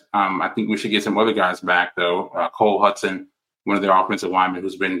 guys. I think we should get some other guys back, though. Cole Hudson, one of their offensive linemen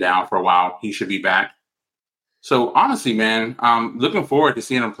who's been down for a while, he should be back. So, honestly, man, I'm looking forward to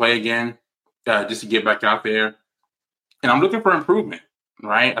seeing him play again, just to get back out there. And I'm looking for improvement,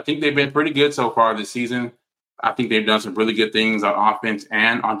 right? I think they've been pretty good so far this season. I think they've done some really good things on offense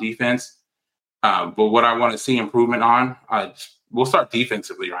and on defense. But what I want to see improvement on, we'll start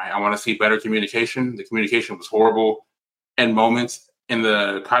defensively, right? I want to see better communication. The communication was horrible in moments in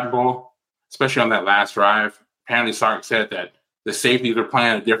the Cotton Bowl, especially on that last drive. apparently Sark said that the safeties are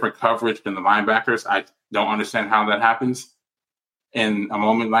playing a different coverage than the linebackers. I don't understand how that happens in a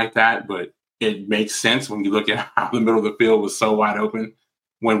moment like that, but it makes sense when you look at how the middle of the field was so wide open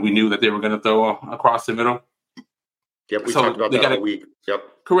when we knew that they were going to throw across the middle. Yep, we talked about that all week. Yep.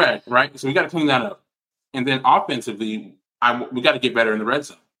 Correct, right? So we got to clean that up. And then offensively, we got to get better in the red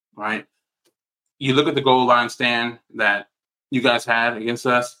zone, right? You look at the goal line stand that you guys had against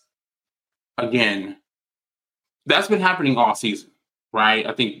us. Again, that's been happening all season, right?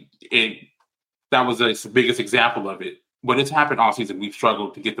 I think that was the biggest example of it. But it's happened all season. We've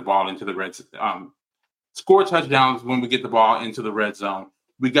struggled to get the ball into the red zone. Score touchdowns when we get the ball into the red zone.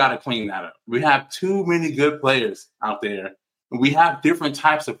 We got to clean that up. We have too many good players out there. And we have different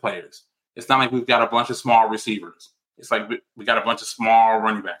types of players. It's not like we've got a bunch of small receivers. It's like we got a bunch of small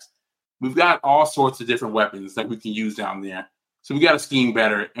running backs. We've got all sorts of different weapons that we can use down there. So we got to scheme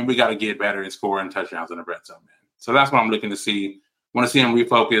better, and we got to get better and scoring touchdowns in the red zone, man. So that's what I'm looking to see. I want to see him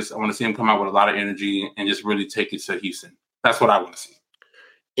refocus. I want to see him come out with a lot of energy and just really take it to Houston. That's what I want to see.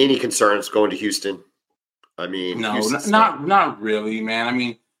 Any concerns going to Houston? I mean, no, not really, man. I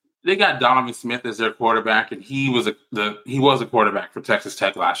mean, they got Donovan Smith as their quarterback, and he was a quarterback for Texas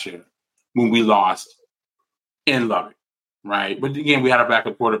Tech last year when we lost in Lubbock, right? But again, we had a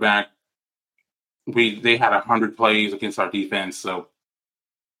backup quarterback. They had 100 plays against our defense, so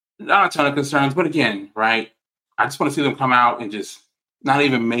not a ton of concerns. But again, right, I just want to see them come out and just not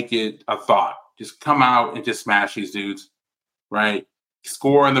even make it a thought. Just come out and just smash these dudes, right?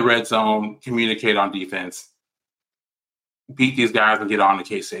 Score in the red zone, communicate on defense, beat these guys, and get on to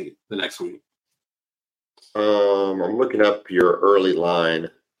K-State the next week. I'm looking up your early line.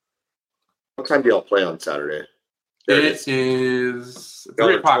 What time do y'all play on Saturday? It is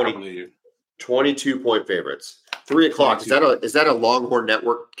 3 o'clock, I believe. 22-point favorites. 3 o'clock. Is that a Longhorn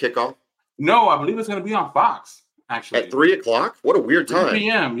Network kickoff? No, I believe it's going to be on Fox, actually. At 3 o'clock? What a weird time. 3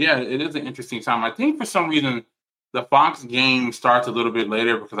 p.m. Yeah, it is an interesting time. I think for some reason the Fox game starts a little bit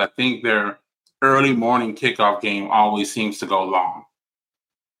later because I think their early morning kickoff game always seems to go long.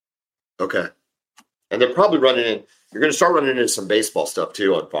 Okay. And they're probably you're going to start running into some baseball stuff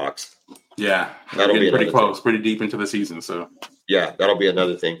too on Fox. Yeah. That'll be pretty close, pretty deep into the season. So yeah, that'll be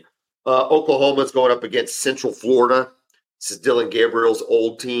another thing. Oklahoma's going up against Central Florida. This is Dylan Gabriel's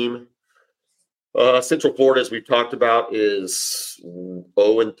old team. Central Florida, as we've talked about, is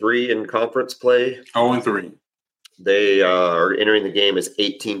 0-3 in conference play. 0-3. They are entering the game as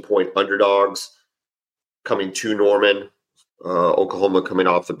 18-point underdogs coming to Norman. Oklahoma coming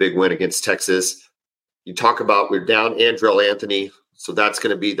off the big win against Texas. You talk about we're down Andrell Anthony, so that's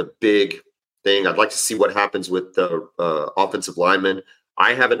going to be the big thing. I'd like to see what happens with the offensive lineman.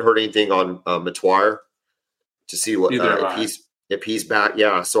 I haven't heard anything on Matuire to see what if he's back.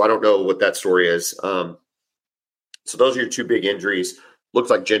 Yeah, so I don't know what that story is. So those are your two big injuries. Looks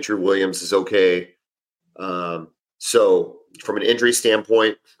like Gentry Williams is okay. So from an injury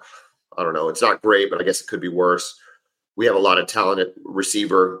standpoint, I don't know. It's not great, but I guess it could be worse. We have a lot of talented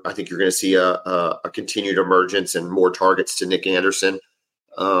receiver. I think you're going to see a continued emergence and more targets to Nick Anderson.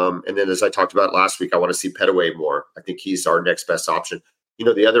 And then as I talked about last week, I want to see Petaway more. I think he's our next best option.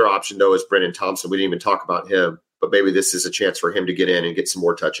 The other option, though, is Brennan Thompson. We didn't even talk about him, but maybe this is a chance for him to get in and get some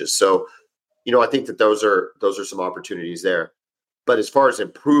more touches. So, I think that those are some opportunities there. But as far as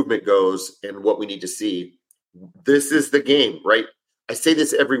improvement goes and what we need to see, this is the game, right? I say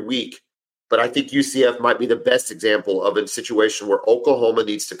this every week, but I think UCF might be the best example of a situation where Oklahoma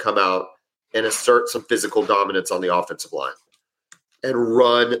needs to come out and assert some physical dominance on the offensive line and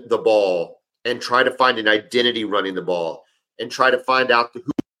run the ball and try to find an identity running the ball and try to find out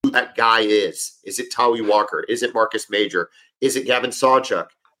who that guy is. Is it Tawi Walker? Is it Marcus Major? Is it Gavin Sawchuk?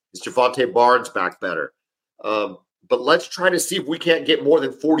 Is Javonte Barnes back better? But let's try to see if we can't get more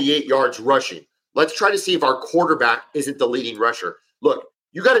than 48 yards rushing. Let's try to see if our quarterback isn't the leading rusher. Look,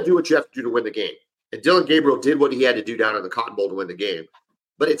 you got to do what you have to do to win the game. And Dylan Gabriel did what he had to do down in the Cotton Bowl to win the game.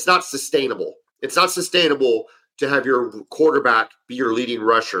 But it's not sustainable. It's not sustainable to have your quarterback be your leading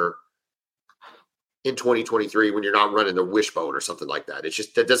rusher in 2023 when you're not running the wishbone or something like that. It's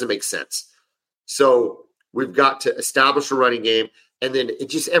just, that doesn't make sense. So we've got to establish a running game, and then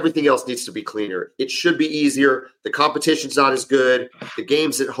everything else needs to be cleaner. It should be easier. The competition's not as good. The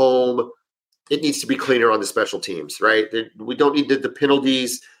game's at home. It needs to be cleaner on the special teams, right? We don't need the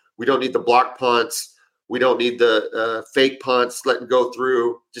penalties. We don't need the block punts. We don't need the fake punts letting go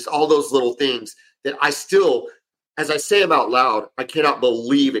through. Just all those little things that I still, as I say them out loud, I cannot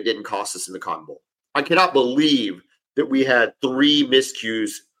believe it didn't cost us in the Cotton Bowl. I cannot believe that we had 3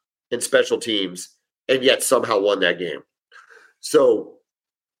 miscues in special teams and yet somehow won that game. So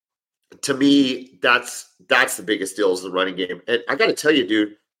to me, that's the biggest deal is the running game. And I got to tell you,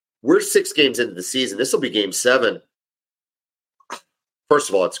 dude, we're 6 games into the season. This will be game 7. First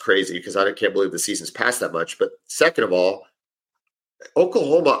of all, it's crazy because I can't believe the season's passed that much. But second of all,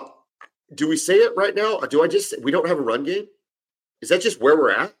 Oklahoma, do we say it right now? We don't have a run game? Is that just where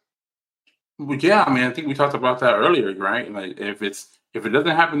we're at? Well, yeah, I mean, I think we talked about that earlier, right? Like if it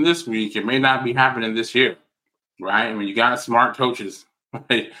doesn't happen this week, it may not be happening this year, right? I mean, you got smart coaches,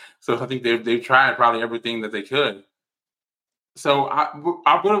 right? So I think they've tried probably everything that they could. So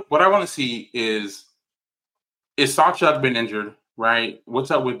what I want to see is Sawchuk been injured, right?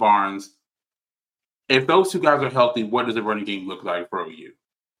 What's up with Barnes? If those 2 guys are healthy, what does the running game look like for OU?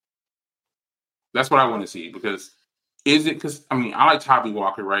 That's what I want to see because I like Tommy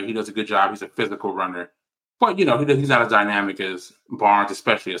Walker, right? He does a good job. He's a physical runner. But, he's not as dynamic as Barnes,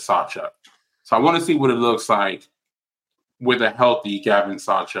 especially as Sawchuk. So I want to see what it looks like with a healthy Gavin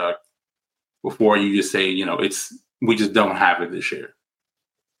Sawchuk before you just say, we just don't have it this year.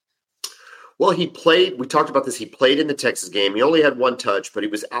 Well, we talked about this. He played in the Texas game. He only had 1 touch, but he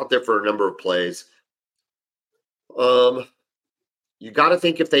was out there for a number of plays. You got to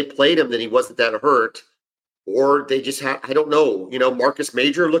think if they played him, then he wasn't that hurt. Or they just had, I don't know. Marcus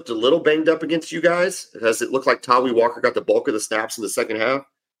Major looked a little banged up against you guys. It looked like Tommy Walker got the bulk of the snaps in the second half.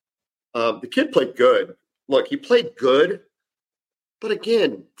 The kid played good. Look, he played good. But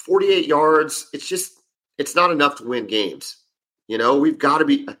again, 48 yards, it's not enough to win games. We've got to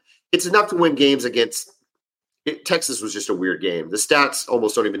be – it's enough to win games against – Texas was just a weird game. The stats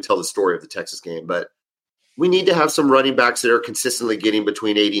almost don't even tell the story of the Texas game. But we need to have some running backs that are consistently getting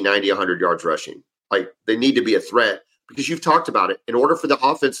between 80, 90, 100 yards rushing. Like, they need to be a threat because you've talked about it. In order for the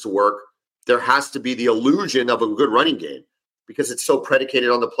offense to work, there has to be the illusion of a good running game because it's so predicated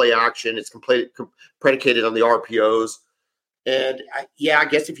on the play action. It's predicated on the RPOs. And, I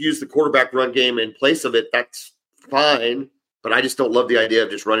guess if you use the quarterback run game in place of it, that's fine. But I just don't love the idea of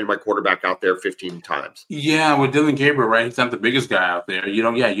just running my quarterback out there 15 times. Yeah, with Dylan Gabriel, right? He's not the biggest guy out there. You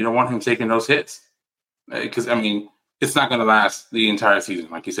don't want him taking those hits because, it's not going to last the entire season.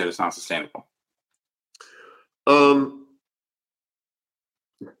 Like you said, it's not sustainable.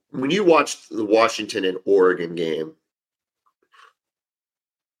 When you watched the Washington and Oregon game,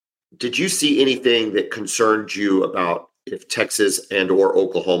 did you see anything that concerned you about if Texas and or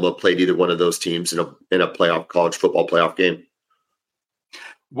Oklahoma played either one of those teams in a college football playoff game?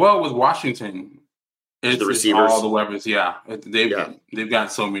 Well, with Washington, it's the receivers, all the weapons. Yeah, they've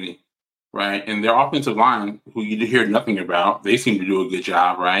got so many, right? And their offensive line, who you hear nothing about, they seem to do a good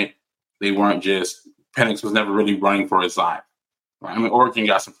job, right? They weren't just. Penix was never really running for his life. Right? Oregon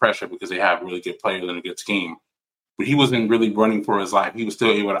got some pressure because they have really good players and a good scheme. But he wasn't really running for his life. He was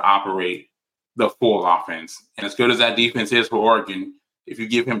still able to operate the full offense. And as good as that defense is for Oregon, if you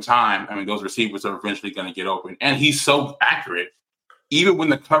give him time, those receivers are eventually going to get open. And he's so accurate. Even when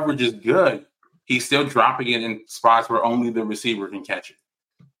the coverage is good, he's still dropping it in spots where only the receiver can catch it.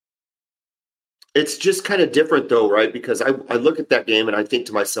 It's just kind of different, though, right? Because I look at that game and I think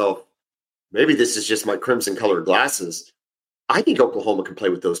to myself, maybe this is just my crimson-colored glasses. I think Oklahoma can play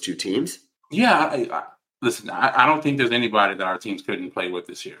with those 2 teams. Yeah, listen, I don't think there's anybody that our teams couldn't play with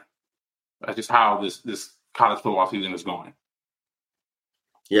this year. That's just how this college football season is going.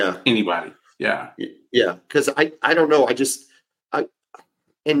 Yeah. Anybody. Yeah. Yeah, because I don't know.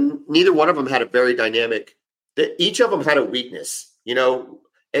 And neither one of them had a very dynamic – each of them had a weakness.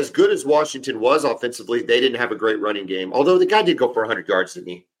 As good as Washington was offensively, they didn't have a great running game. Although the guy did go for 100 yards, didn't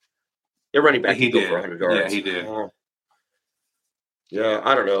he? Their running back did go for 100 yards. Yeah, he did. Yeah,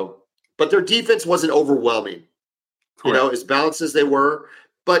 I don't know. But their defense wasn't overwhelming, Correct. As balanced as they were.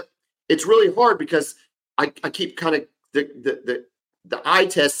 But it's really hard because I keep kind of the eye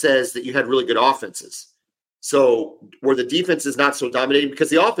test says that you had really good offenses. So where the defense is not so dominating because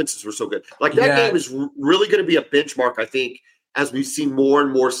the offenses were so good. Like that game is really going to be a benchmark, I think, as we see more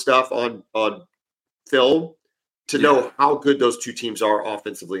and more stuff on film. To know how good those 2 teams are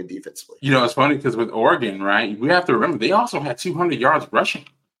offensively and defensively. It's funny because with Oregon, right, we have to remember they also had 200 yards rushing,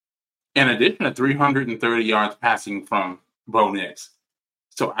 in addition to 330 yards passing from Bo Nix.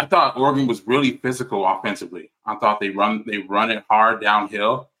 So I thought Oregon was really physical offensively. I thought they run it hard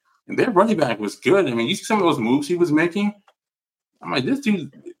downhill, and their running back was good. You see some of those moves he was making. I'm like, this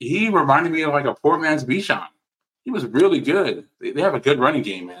dude, he reminded me of like a poor man's Bichon. He was really good. They have a good running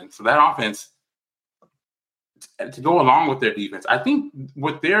game, man. So that offense. To go along with their defense, I think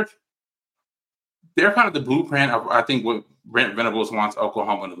what they're kind of the blueprint of what Brent Venables wants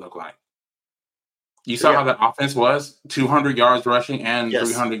Oklahoma to look like. You saw how that offense was 200 yards rushing and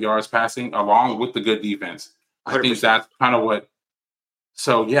 300 yards passing, along with the good defense. 100%. I think that's kind of what.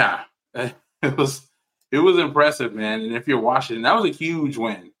 So It was impressive, man. And if you're Washington, that was a huge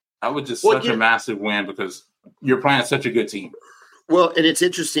win. That was just such a massive win because you're playing such a good team. Well, and it's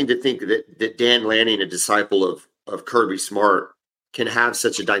interesting to think that Dan Lanning, a disciple of Kirby Smart, can have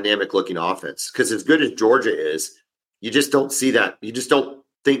such a dynamic looking offense. Because as good as Georgia is, you just don't see that. You just don't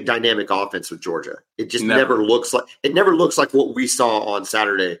think dynamic offense with Georgia. It just never looks like what we saw on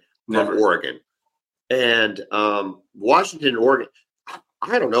Saturday from Oregon. And Washington and Oregon,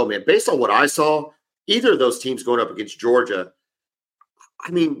 I don't know, man. Based on what I saw, either of those teams going up against Georgia,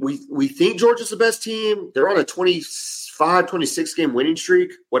 I mean, we think Georgia's the best team. They're on a 25, 26 game winning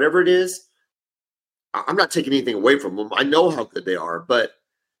streak, whatever it is. I'm not taking anything away from them. I know how good they are, but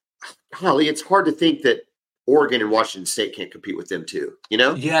golly, it's hard to think that Oregon and Washington State can't compete with them too, you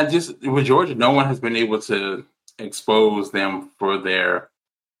know? Yeah, just with Georgia, no one has been able to expose them for their,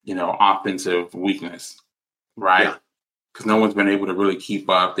 offensive weakness, right? Because no one's been able to really keep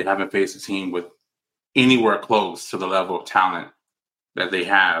up. They haven't faced a team with anywhere close to the level of talent that they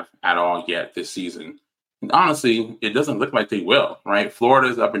have at all yet this season. And honestly, it doesn't look like they will, right?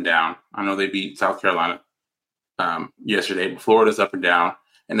 Florida's up and down. I know they beat South Carolina yesterday, but Florida's up and down.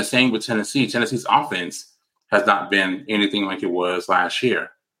 And the same with Tennessee. Tennessee's offense has not been anything like it was last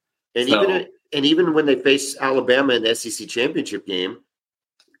year. And even when they face Alabama in the SEC championship game,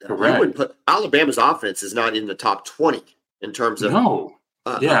 correct. You wouldn't put Alabama's offense is not in the top 20 in terms of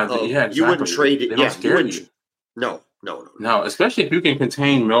exactly. You wouldn't trade it. They don't scare you. No. Especially if you can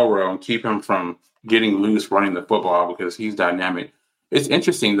contain Milroe and keep him from getting loose running the football because he's dynamic. It's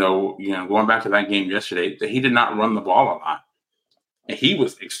interesting though, going back to that game yesterday, that he did not run the ball a lot. And he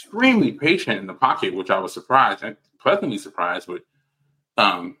was extremely patient in the pocket, which I was surprised and pleasantly surprised with.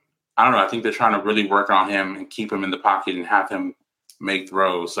 I don't know. I think they're trying to really work on him and keep him in the pocket and have him make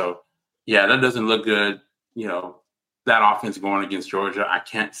throws. So, yeah, that doesn't look good. That offense going against Georgia, I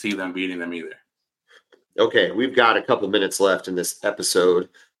can't see them beating them either. Okay, we've got a couple minutes left in this episode.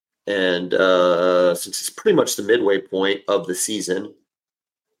 And since it's pretty much the midway point of the season,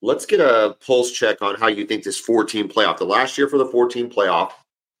 let's get a pulse check on how you think this 4-team playoff, the last year for the 4-team playoff,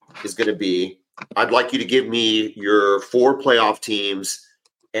 is going to be. I'd like you to give me your 4 playoff teams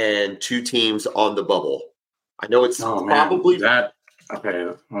and 2 teams on the bubble. I know it's probably that. Okay,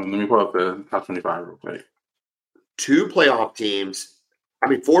 let me pull up the top 25 real quick. 4 playoff teams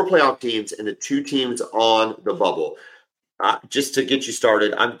and the 2 teams on the bubble. Just to get you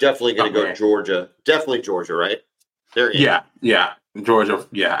started, I'm definitely going to go Georgia. Definitely Georgia, right? They're in. Yeah. Georgia,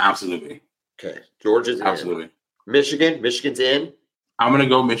 yeah, absolutely. Okay, Georgia's absolutely. In. Michigan's in. I'm going to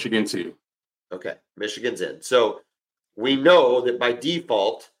go Michigan too. Okay, Michigan's in. So we know that by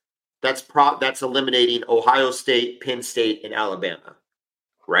default, that's eliminating Ohio State, Penn State, and Alabama,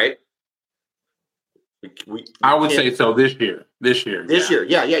 right? I would say so this year. This year,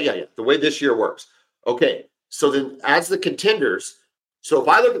 yeah. The way this year works. Okay, so then as the contenders, so if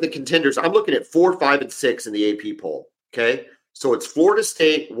I look at the contenders, I'm looking at 4, 5, and 6 in the AP poll, okay? So it's Florida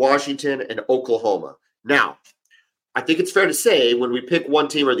State, Washington, and Oklahoma. Now, I think it's fair to say when we pick one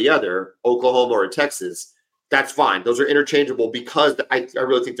team or the other, Oklahoma or Texas, that's fine. Those are interchangeable because I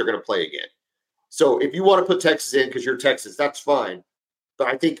really think they're going to play again. So if you want to put Texas in because you're Texas, that's fine. But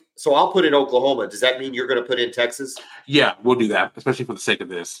I think – so I'll put in Oklahoma. Does that mean you're going to put in Texas? Yeah, we'll do that, especially for the sake of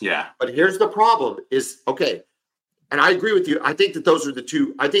this. Yeah. But here's the problem is, okay, and I agree with you. I think that those are the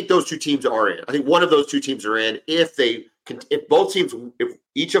 2 – I think those 2 teams are in. I think one of those 2 teams are in if both teams – if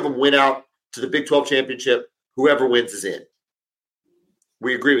each of them win out to the Big 12 championship, whoever wins is in.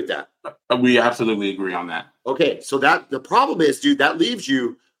 We agree with that. We absolutely agree on that. Okay, so the problem is, dude, that leaves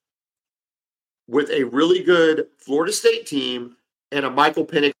you with a really good Florida State team and a Michael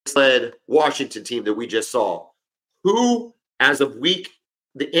Penix-led Washington team that we just saw. Who, as of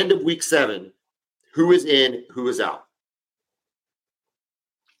the end of week 7, who is in, who is out?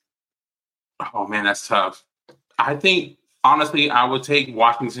 Oh, man, that's tough. I think, honestly, I would take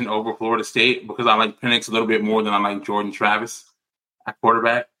Washington over Florida State because I like Penix a little bit more than I like Jordan Travis at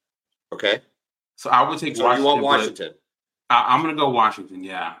quarterback. Okay. So I would take Washington. You want Washington? I'm going to go Washington,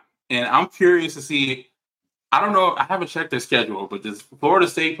 yeah. And I'm curious to see, I don't know, I haven't checked their schedule, but does Florida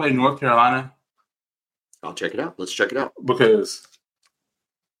State play North Carolina? I'll check it out. Let's check it out. Because,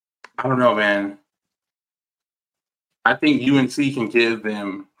 I don't know, man. I think UNC can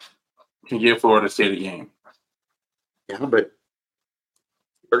give Florida State a game. Yeah, but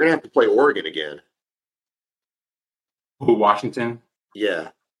they're going to have to play Oregon again. Who, Washington? Yeah.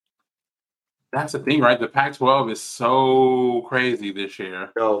 That's the thing, right? The Pac-12 is so crazy this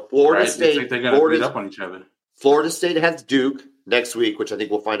year. No, Florida State. Like they're going to beat up on each other. Florida State has Duke next week, which I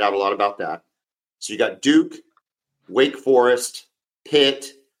think we'll find out a lot about that. So you got Duke, Wake Forest, Pitt,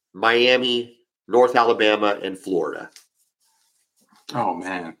 Miami, North Alabama, and Florida. Oh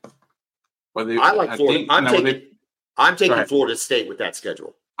man. Well, I like Florida. I'm taking Florida State with that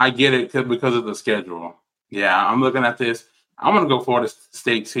schedule. I get it because of the schedule. Yeah, I'm looking at this. I'm going to go Florida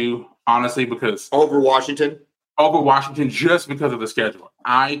State too, honestly, because over Washington just because of the schedule.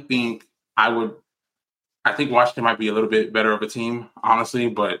 I think Washington might be a little bit better of a team, honestly,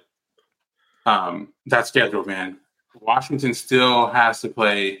 but that schedule, man. Washington still has to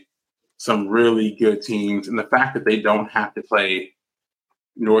play some really good teams, and the fact that they don't have to play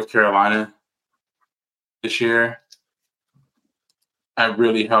North Carolina this year, that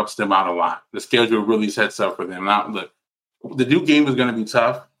really helps them out a lot. The schedule really sets up for them. Now, look, the Duke game is going to be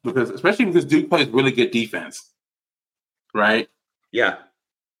tough especially because Duke plays really good defense, right? Yeah.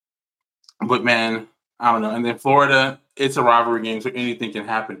 But man, I don't know. And then Florida, it's a rivalry game, so anything can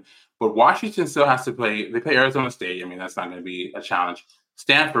happen. But Washington still has to play. They play Arizona State. I mean, that's not going to be a challenge.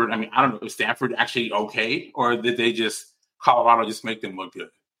 Stanford, I mean, I don't know. Is Stanford actually okay? Or did they Colorado just make them look good,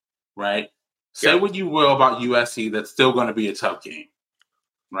 right? Say what you will about USC, that's still going to be a tough game,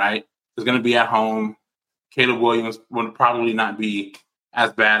 right? It's going to be at home. Caleb Williams will probably not be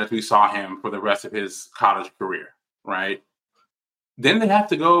as bad as we saw him for the rest of his college career, right? Then they have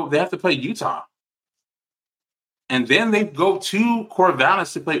to play Utah. And then they go to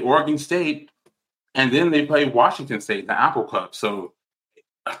Corvallis to play Oregon State. And then they play Washington State, the Apple Cup. So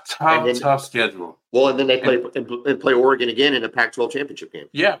a tough schedule. Well, and then they play Oregon again in a Pac-12 championship game.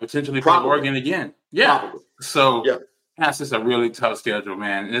 Yeah, potentially play Oregon again. Yeah. Probably. So that's just a really tough schedule,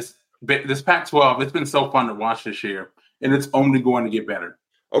 man. This Pac-12, it's been so fun to watch this year, and it's only going to get better.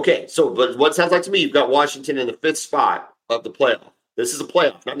 Okay, but what sounds like to me, you've got Washington in the 5th spot of the playoff. This is a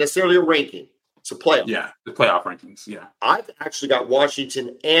playoff, not necessarily a ranking. It's a playoff. Yeah, the playoff rankings, yeah. I've actually got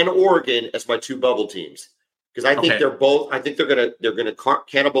Washington and Oregon as my 2 bubble teams because I think they're gonna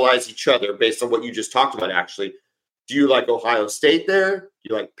cannibalize each other based on what you just talked about. Actually, do you like Ohio State there? Do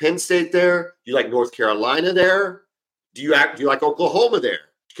you like Penn State there? Do you like North Carolina there? Do you like Oklahoma there?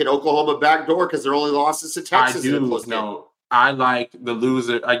 Can Oklahoma backdoor because their only losses to Texas? I do. No, I like the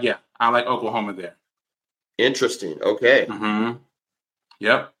loser. I like Oklahoma there. Interesting. Okay. Mm-hmm.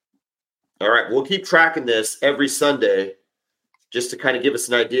 Yep. All right. We'll keep tracking this every Sunday just to kind of give us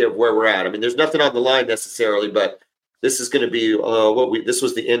an idea of where we're at. I mean, there's nothing on the line necessarily, but this is going to be this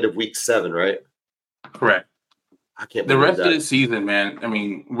was the end of week 7, right? Correct. I can't believe the rest of the season, man. I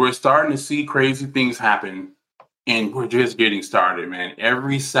mean, we're starting to see crazy things happen. And we're just getting started, man.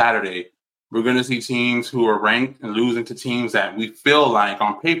 Every Saturday, we're going to see teams who are ranked and losing to teams that we feel like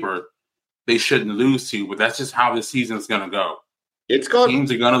on paper they shouldn't lose to. But that's just how the season's going to go.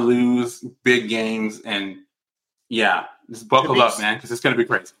 Teams are going to lose big games. And, just buckle up, man, because it's going to be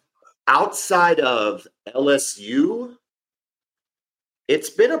crazy. Outside of LSU, it's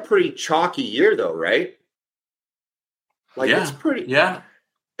been a pretty chalky year, though, right? It's pretty. Yeah.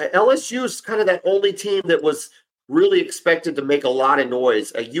 LSU is kind of that only team that was really expected to make a lot of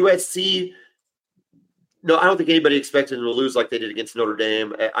noise. USC, no, I don't think anybody expected them to lose like they did against Notre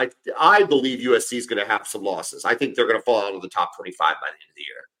Dame. I believe USC is going to have some losses. I think they're going to fall out of the top 25 by the end of the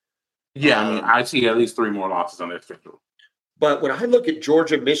year. Yeah, I mean, I see at least 3 more losses on their schedule. But when I look at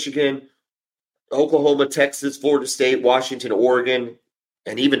Georgia, Michigan, Oklahoma, Texas, Florida State, Washington, Oregon,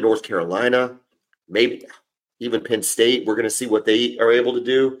 and even North Carolina, maybe even Penn State, we're going to see what they are able to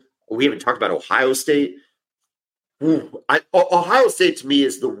do. We haven't talked about Ohio State. Ohio State, to me,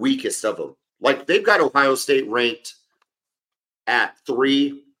 is the weakest of them. Like, they've got Ohio State ranked at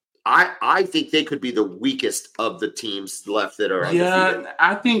 3. I think they could be the weakest of the teams left that are undefeated. Yeah,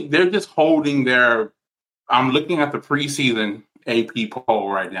 I think they're just holding their – I'm looking at the preseason AP poll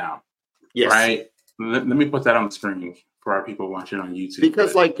right now. Yes. Right? Let me put that on the screen for our people watching on YouTube.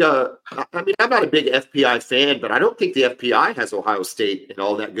 Because, I'm not a big FPI fan, but I don't think the FPI has Ohio State in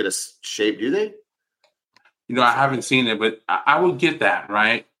all that good a shape, do they? I haven't seen it, but I would get that,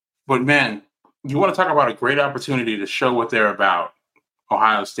 right? But, man, you want to talk about a great opportunity to show what they're about,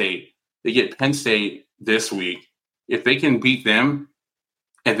 Ohio State. They get Penn State this week. If they can beat them,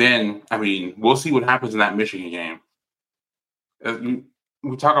 and then, we'll see what happens in that Michigan game.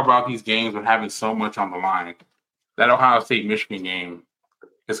 We talk about these games with having so much on the line. That Ohio State-Michigan game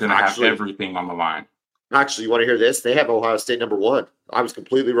is going to have everything on the line. Actually, you want to hear this? They have Ohio State number 1. I was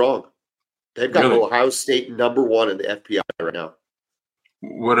completely wrong. They've got Ohio State number 1 in the FPI right now.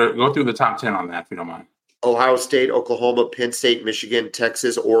 Go through the top 10 on that, if you don't mind. Ohio State, Oklahoma, Penn State, Michigan,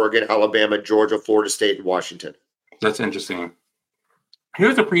 Texas, Oregon, Alabama, Georgia, Florida State, and Washington. That's interesting.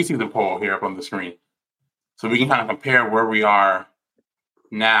 Here's the preseason poll here up on the screen. So we can kind of compare where we are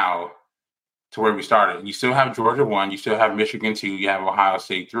now to where we started. You still have Georgia 1. You still have Michigan 2. You have Ohio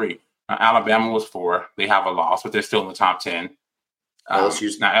State 3. Alabama was 4. They have a loss, but they're still in the top 10.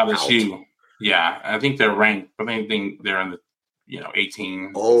 LSU's now LSU, out. Yeah, I think they're ranked. I think they're in the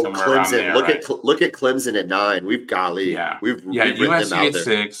 18. Oh, somewhere around Clemson! there, Look right? at Clemson at 9. We've golly, we've written USC them out at there.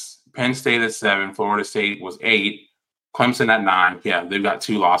 6. Penn State at 7. Florida State was 8. Clemson at 9. Yeah, they've got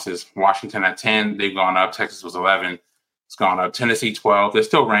 2 losses. Washington at 10. They've gone up. Texas was 11. It's gone up. Tennessee 12. They're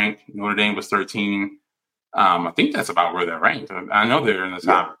still ranked. Notre Dame was 13. I think that's about where they're ranked. I know they're in the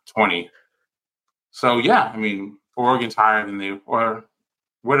top 20. So yeah, I mean, Oregon's higher than they or.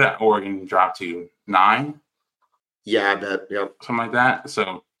 Where did Oregon drop to? 9? Yeah, I bet. Yep. Something like that.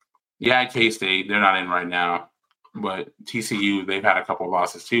 So, yeah, K-State, they're not in right now. But TCU, they've had a couple of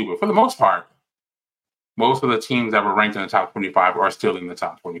losses too. But for the most part, most of the teams that were ranked in the top 25 are still in the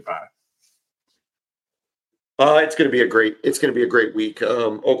top 25. It's going to be a great week.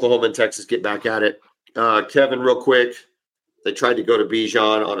 Oklahoma and Texas get back at it. Kevin, real quick, they tried to go to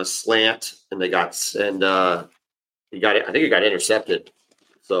Bijan on a slant, and he got it. I think it got intercepted.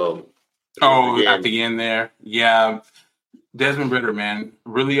 So, at the end there. Yeah. Desmond Ridder, man,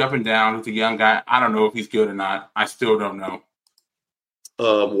 really up and down. He's a young guy. I don't know if he's good or not. I still don't know.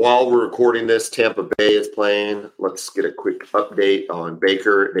 While we're recording this, Tampa Bay is playing. Let's get a quick update on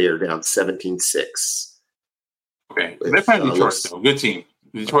Baker. They are down 17-6. Okay. They're playing Detroit, though. Good team.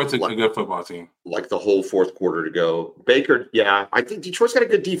 Detroit's a good football team. Like the whole fourth quarter to go. Baker, yeah, I think Detroit's got a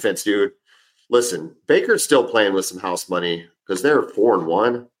good defense, dude. Listen, Baker's still playing with some house money because they're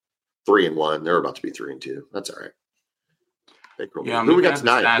 4-1, 3-1. They're about to be 3-2. That's all right. Baker, who we got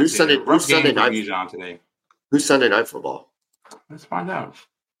tonight? Who's Sunday night? Today. Who's Sunday night football? Let's find out.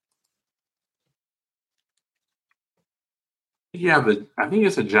 Yeah, I think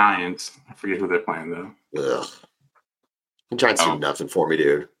it's the Giants. I forget who they're playing though. Ugh. The Giants do nothing for me,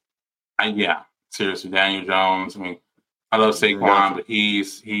 dude. Yeah, seriously, Daniel Jones. I mean, I love Saquon, but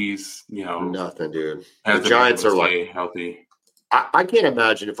he's nothing, dude. The Giants are like healthy. I can't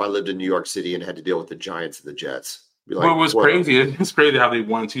imagine if I lived in New York City and had to deal with the Giants and the Jets. Like, well, it was crazy. It's crazy how they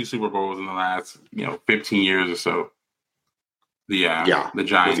won 2 Super Bowls in the last 15 years or so. The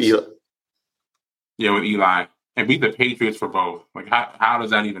Giants. With Eli. And beat the Patriots for both. Like, how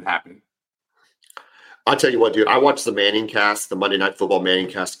does that even happen? I'll tell you what, dude. I watched the Manning cast, the Monday Night Football Manning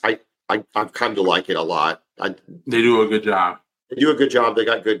cast. I've come to like it a lot. They do a good job. They do a good job. They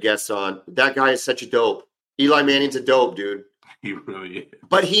got good guests on. That guy is such a dope. Eli Manning's a dope, dude. He really is.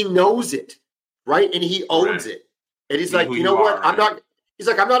 But he knows it, right? And he owns it. And he's like, you know what? Right?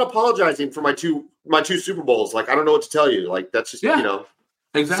 I'm not apologizing for my two Super Bowls. Like, I don't know what to tell you. Like, that's just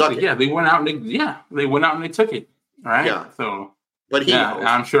exactly. Yeah, they went out and they took it. Right. Yeah. So, but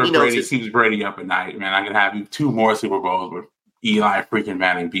I'm sure Brady keeps Brady up at night. Man, I can have 2 more Super Bowls, but Eli freaking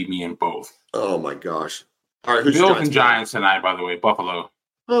Manning beat me in both. Oh my gosh! All right, who's Bills and Giants tonight? By the way, Buffalo.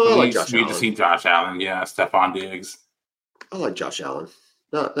 Oh, I like Josh Allen. We to see Josh Allen. Yeah, Stephon Diggs. I like Josh Allen.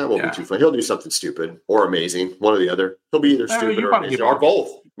 That won't be too fun. He'll do something stupid or amazing, one or the other. He'll be either stupid or amazing, or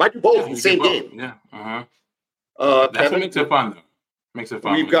both. Might do both in the same game. Yeah. That's Kevin, what makes it fun, though. Makes it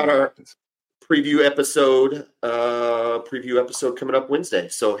fun. We've got our preview episode coming up Wednesday.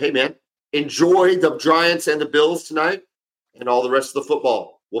 So, hey, man, enjoy the Giants and the Bills tonight and all the rest of the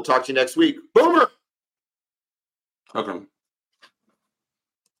football. We'll talk to you next week. Boomer! Okay.